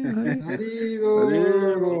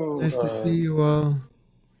 Nice to see you all.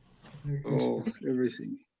 Oh,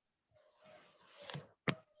 everything.